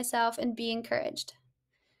express myself and be encouraged.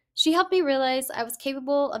 She helped me realize I was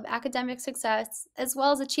capable of academic success as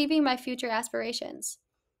well as achieving my future aspirations.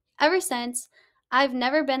 Ever since, I've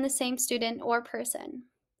never been the same student or person.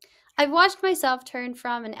 I've watched myself turn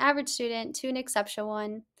from an average student to an exceptional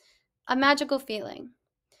one, a magical feeling.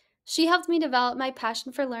 She helped me develop my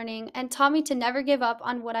passion for learning and taught me to never give up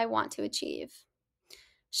on what I want to achieve.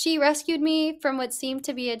 She rescued me from what seemed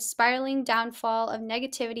to be a spiraling downfall of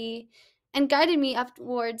negativity and guided me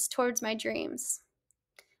upwards towards my dreams.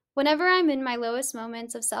 Whenever I'm in my lowest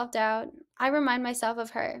moments of self doubt, I remind myself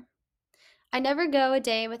of her. I never go a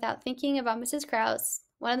day without thinking about Mrs. Krause,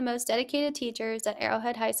 one of the most dedicated teachers at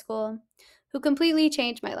Arrowhead High School, who completely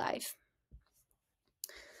changed my life.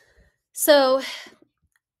 So,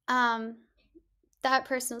 um, that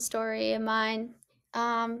personal story of mine,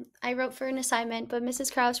 I wrote for an assignment, but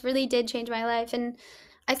Mrs. Krause really did change my life, and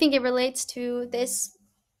I think it relates to this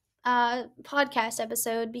podcast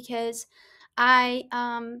episode because I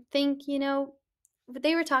think, what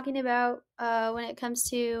they were talking about when it comes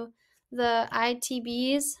to the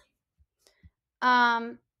ITBs,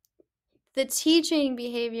 um, the teaching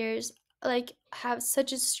behaviors like have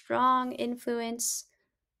such a strong influence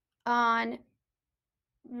on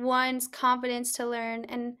one's confidence to learn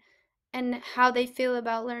and how they feel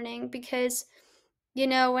about learning because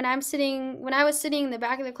when I was sitting in the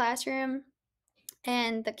back of the classroom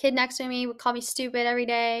and the kid next to me would call me stupid every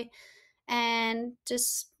day and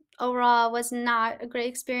just overall was not a great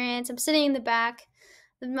experience. I'm sitting in the back.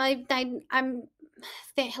 I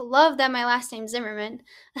love that my last name's Zimmerman.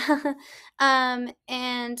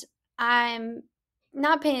 And I'm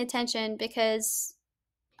not paying attention because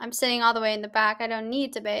I'm sitting all the way in the back. I don't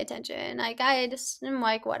need to pay attention. Like, I just am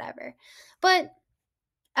like, whatever. But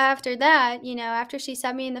after that, after she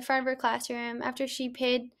sat me in the front of her classroom, after she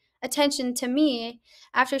paid attention to me,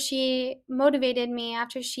 after she motivated me,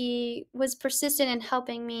 after she was persistent in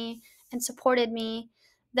helping me and supported me,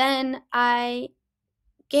 then I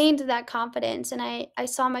gained that confidence, and I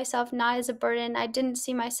saw myself not as a burden. I didn't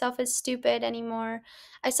see myself as stupid anymore.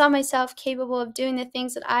 I saw myself capable of doing the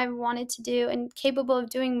things that I wanted to do and capable of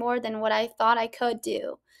doing more than what I thought I could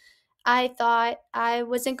do. I thought I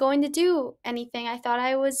wasn't going to do anything. I thought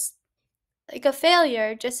I was like a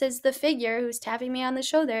failure, just as the figure who's tapping me on the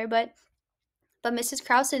shoulder. But Mrs.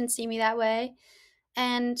 Krause didn't see me that way.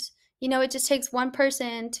 And it just takes one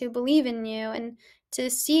person to believe in you and to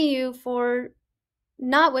see you for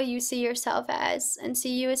not what you see yourself as and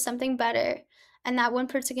see you as something better. And that one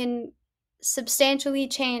person can substantially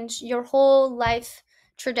change your whole life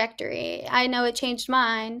trajectory. I know it changed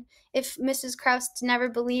mine. If Mrs. Krause never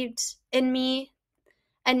believed in me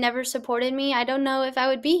and never supported me, I don't know if I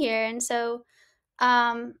would be here. And so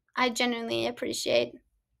I genuinely appreciate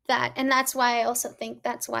that. And that's why I also think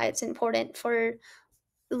that's why it's important for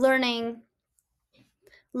learning.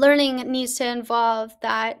 Learning needs to involve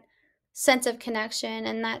that sense of connection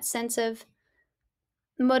and that sense of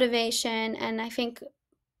motivation. And I think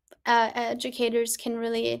educators can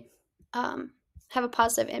really have a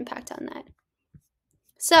positive impact on that.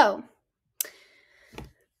 So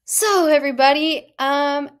everybody,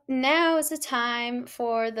 now is the time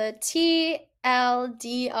for the TLDR.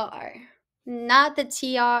 Not the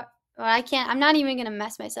TR. Well, I'm not even going to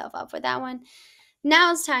mess myself up with that one.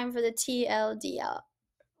 Now it's time for the TLDR.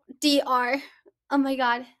 Oh my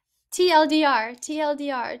god. TLDR.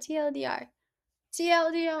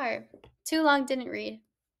 Too long, didn't read.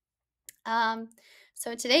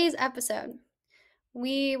 So today's episode,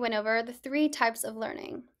 we went over the 3 types of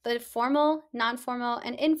learning: the formal, non-formal,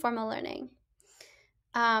 and informal learning.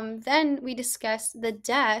 Then we discussed the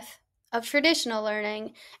death of traditional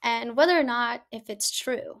learning and whether or not if it's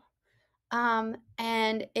true. And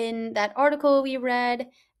in that article we read,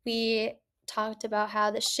 we talked about how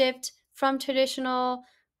the shift from traditional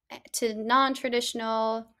to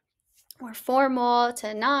non-traditional or formal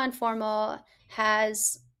to non-formal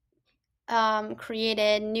has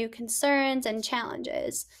created new concerns and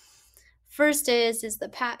challenges. First is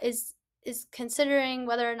considering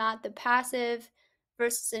whether or not the passive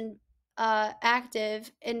versus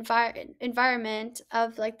active environment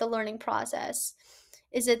of like the learning process.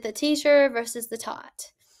 Is it the teacher versus the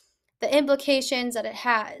taught? The implications that it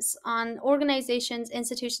has on organizations,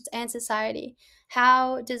 institutions, and society.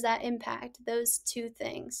 How does that impact those two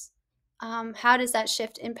things? How does that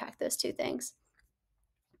shift impact those two things?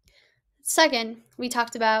 Second, we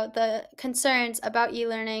talked about the concerns about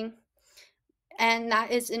e-learning, and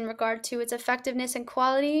that is in regard to its effectiveness and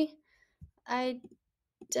quality. I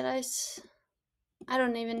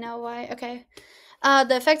don't even know why. Okay.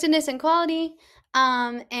 The effectiveness and quality,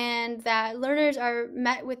 and that learners are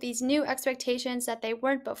met with these new expectations that they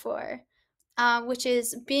weren't before, which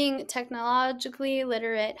is being technologically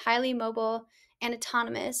literate, highly mobile, and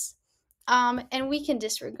autonomous. And we can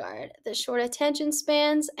disregard the short attention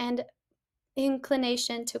spans and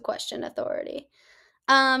inclination to question authority.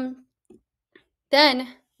 Then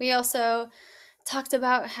we also talked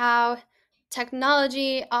about how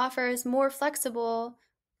technology offers more flexible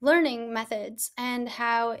learning methods and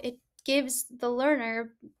how it gives the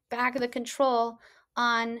learner back the control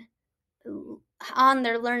on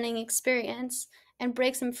their learning experience and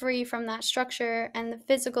breaks them free from that structure and the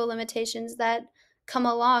physical limitations that come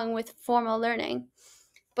along with formal learning.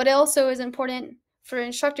 But it also is important for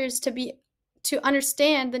instructors to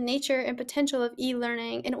understand the nature and potential of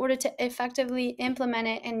e-learning in order to effectively implement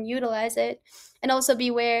it and utilize it, and also be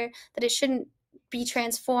aware that it shouldn't be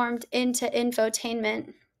transformed into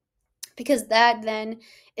infotainment, because that then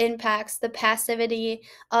impacts the passivity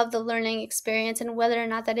of the learning experience and whether or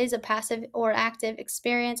not that is a passive or active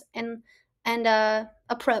experience and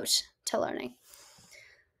approach to learning.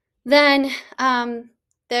 Then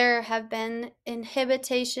there have been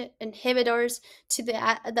inhibitors to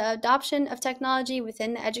the adoption of technology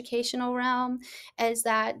within the educational realm, as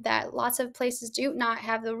that lots of places do not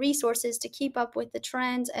have the resources to keep up with the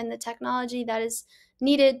trends and the technology that is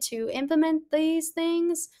needed to implement these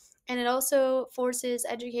things. And it also forces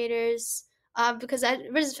educators, because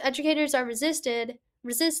educators are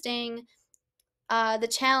resisting the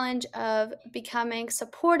challenge of becoming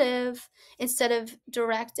supportive instead of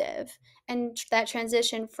directive. And that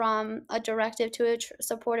transition from a directive to a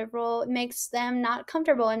supportive role makes them not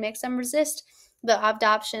comfortable and makes them resist the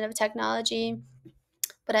adoption of technology.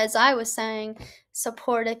 But as I was saying,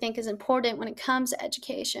 support, I think, is important when it comes to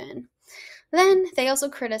education. Then they also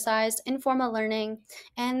criticized informal learning,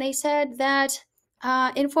 and they said that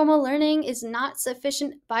informal learning is not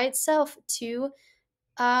sufficient by itself to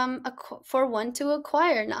for one to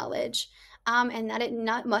acquire knowledge, and that it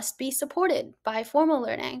must be supported by formal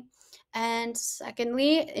learning. And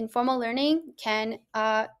secondly, informal learning can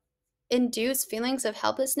induce feelings of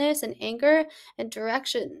helplessness and anger and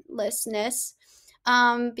directionlessness,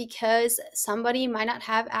 because somebody might not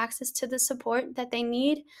have access to the support that they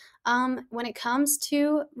need when it comes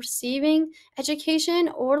to receiving education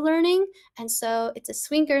or learning. And so it's a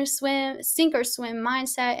sink or swim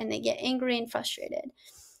mindset, and they get angry and frustrated.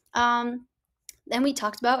 Then we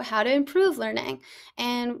talked about how to improve learning,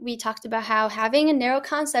 and we talked about how having a narrow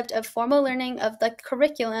concept of formal learning of the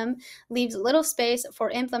curriculum leaves little space for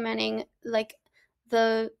implementing like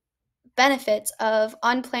the benefits of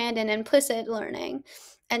unplanned and implicit learning.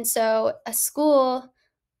 And so a school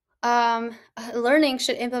learning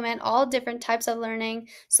should implement all different types of learning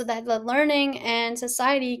so that the learning and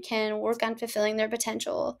society can work on fulfilling their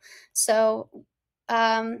potential. So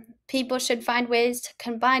people should find ways to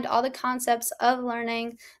combine all the concepts of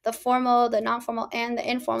learning, the formal, the non-formal, and the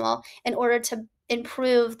informal, in order to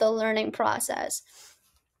improve the learning process.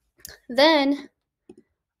 Then,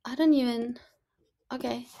 I don't even,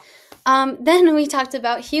 okay. Then we talked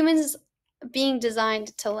about humans being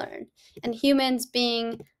designed to learn, and humans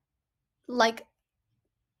being like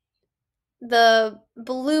the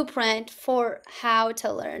blueprint for how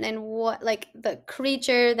to learn, and what, like, the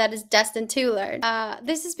creature that is destined to learn.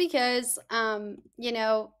 This is because,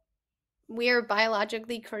 we're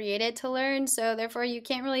biologically created to learn, so therefore you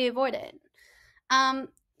can't really avoid it.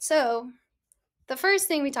 So the first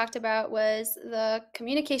thing we talked about was the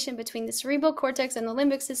communication between the cerebral cortex and the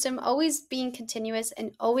limbic system always being continuous,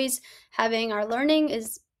 and always having our learning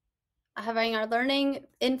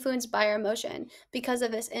influenced by our emotion because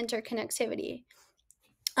of this interconnectivity.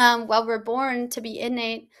 While we're born to be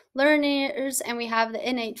innate learners, and we have the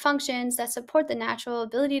innate functions that support the natural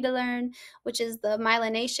ability to learn, which is the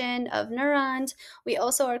myelination of neurons, we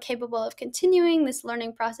also are capable of continuing this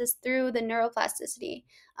learning process through the neuroplasticity.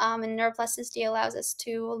 And neuroplasticity allows us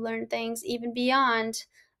to learn things even beyond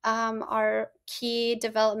our key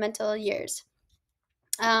developmental years.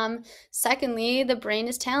 Secondly, the brain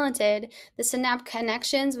is talented. The synapse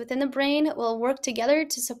connections within the brain will work together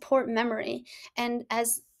to support memory. And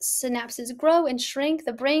as synapses grow and shrink,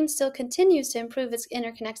 the brain still continues to improve its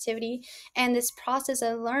interconnectivity. And this process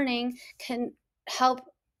of learning can help,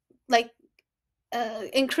 like,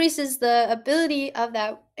 increases the ability of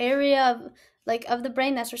that area of the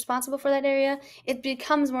brain that's responsible for that area. It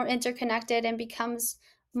becomes more interconnected and becomes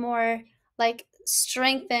more like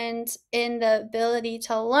strengthened in the ability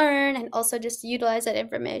to learn and also just utilize that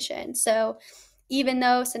information. So even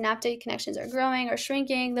though synaptic connections are growing or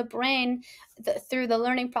shrinking, the brain, through the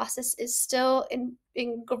learning process, is still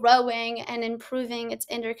in growing and improving its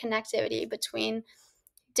interconnectivity between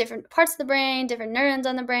different parts of the brain, different neurons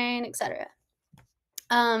on the brain, etc.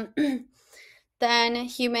 Um, then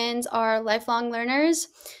humans are lifelong learners.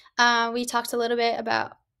 We talked a little bit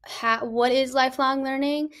about what is lifelong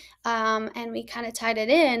learning, and we kind of tied it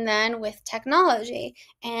in then with technology,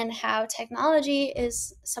 and how technology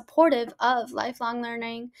is supportive of lifelong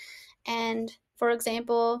learning. And for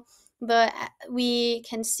example, we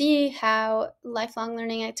can see how lifelong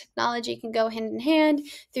learning and technology can go hand in hand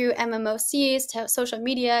through MMOCs, to social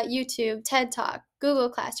media, YouTube, TED Talk, Google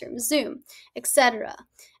Classroom, Zoom, etc.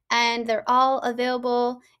 And they're all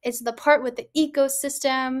available. It's the part with the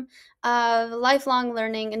ecosystem of lifelong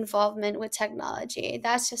learning involvement with technology.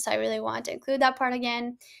 That's just, I really want to include that part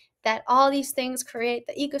again, that all these things create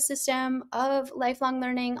the ecosystem of lifelong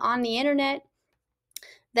learning on the internet.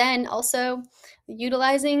 Then also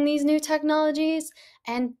utilizing these new technologies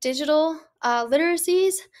and digital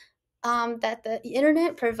literacies that the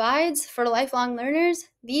internet provides for lifelong learners.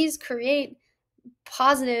 These create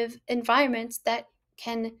positive environments that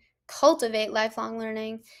can cultivate lifelong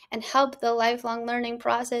learning and help the lifelong learning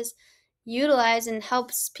process utilize and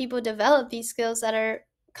helps people develop these skills that are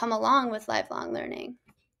come along with lifelong learning.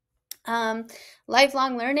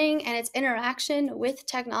 Lifelong learning and its interaction with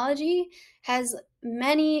technology has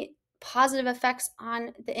many positive effects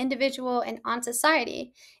on the individual and on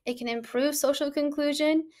society. It can improve social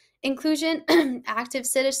inclusion, active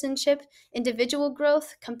citizenship, individual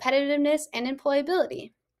growth, competitiveness, and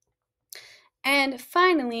employability. And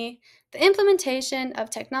finally, the implementation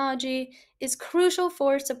of technology is crucial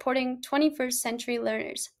for supporting 21st century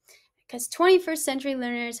learners. Because 21st century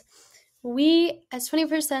learners, we as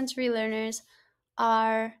 21st century learners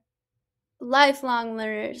are lifelong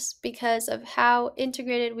learners because of how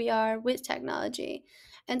integrated we are with technology.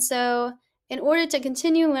 And so, in order to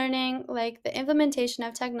continue learning, like the implementation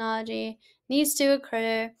of technology needs to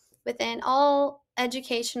occur within all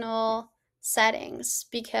educational settings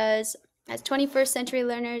because as 21st century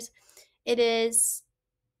learners,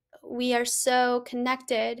 we are so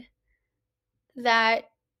connected that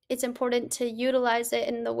it's important to utilize it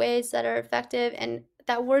in the ways that are effective and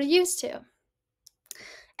that we're used to.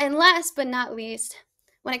 And last but not least,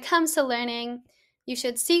 when it comes to learning, you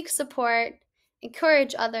should seek support,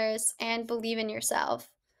 encourage others, and believe in yourself.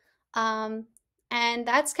 Um, and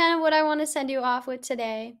that's kind of what I want to send you off with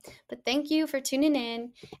today. But thank you for tuning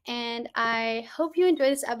in, and I hope you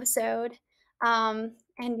enjoyed this episode.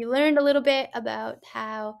 And you learned a little bit about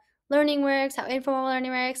how learning works, how informal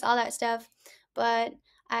learning works, all that stuff. But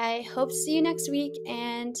I hope to see you next week.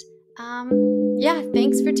 And yeah,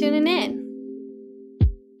 thanks for tuning in.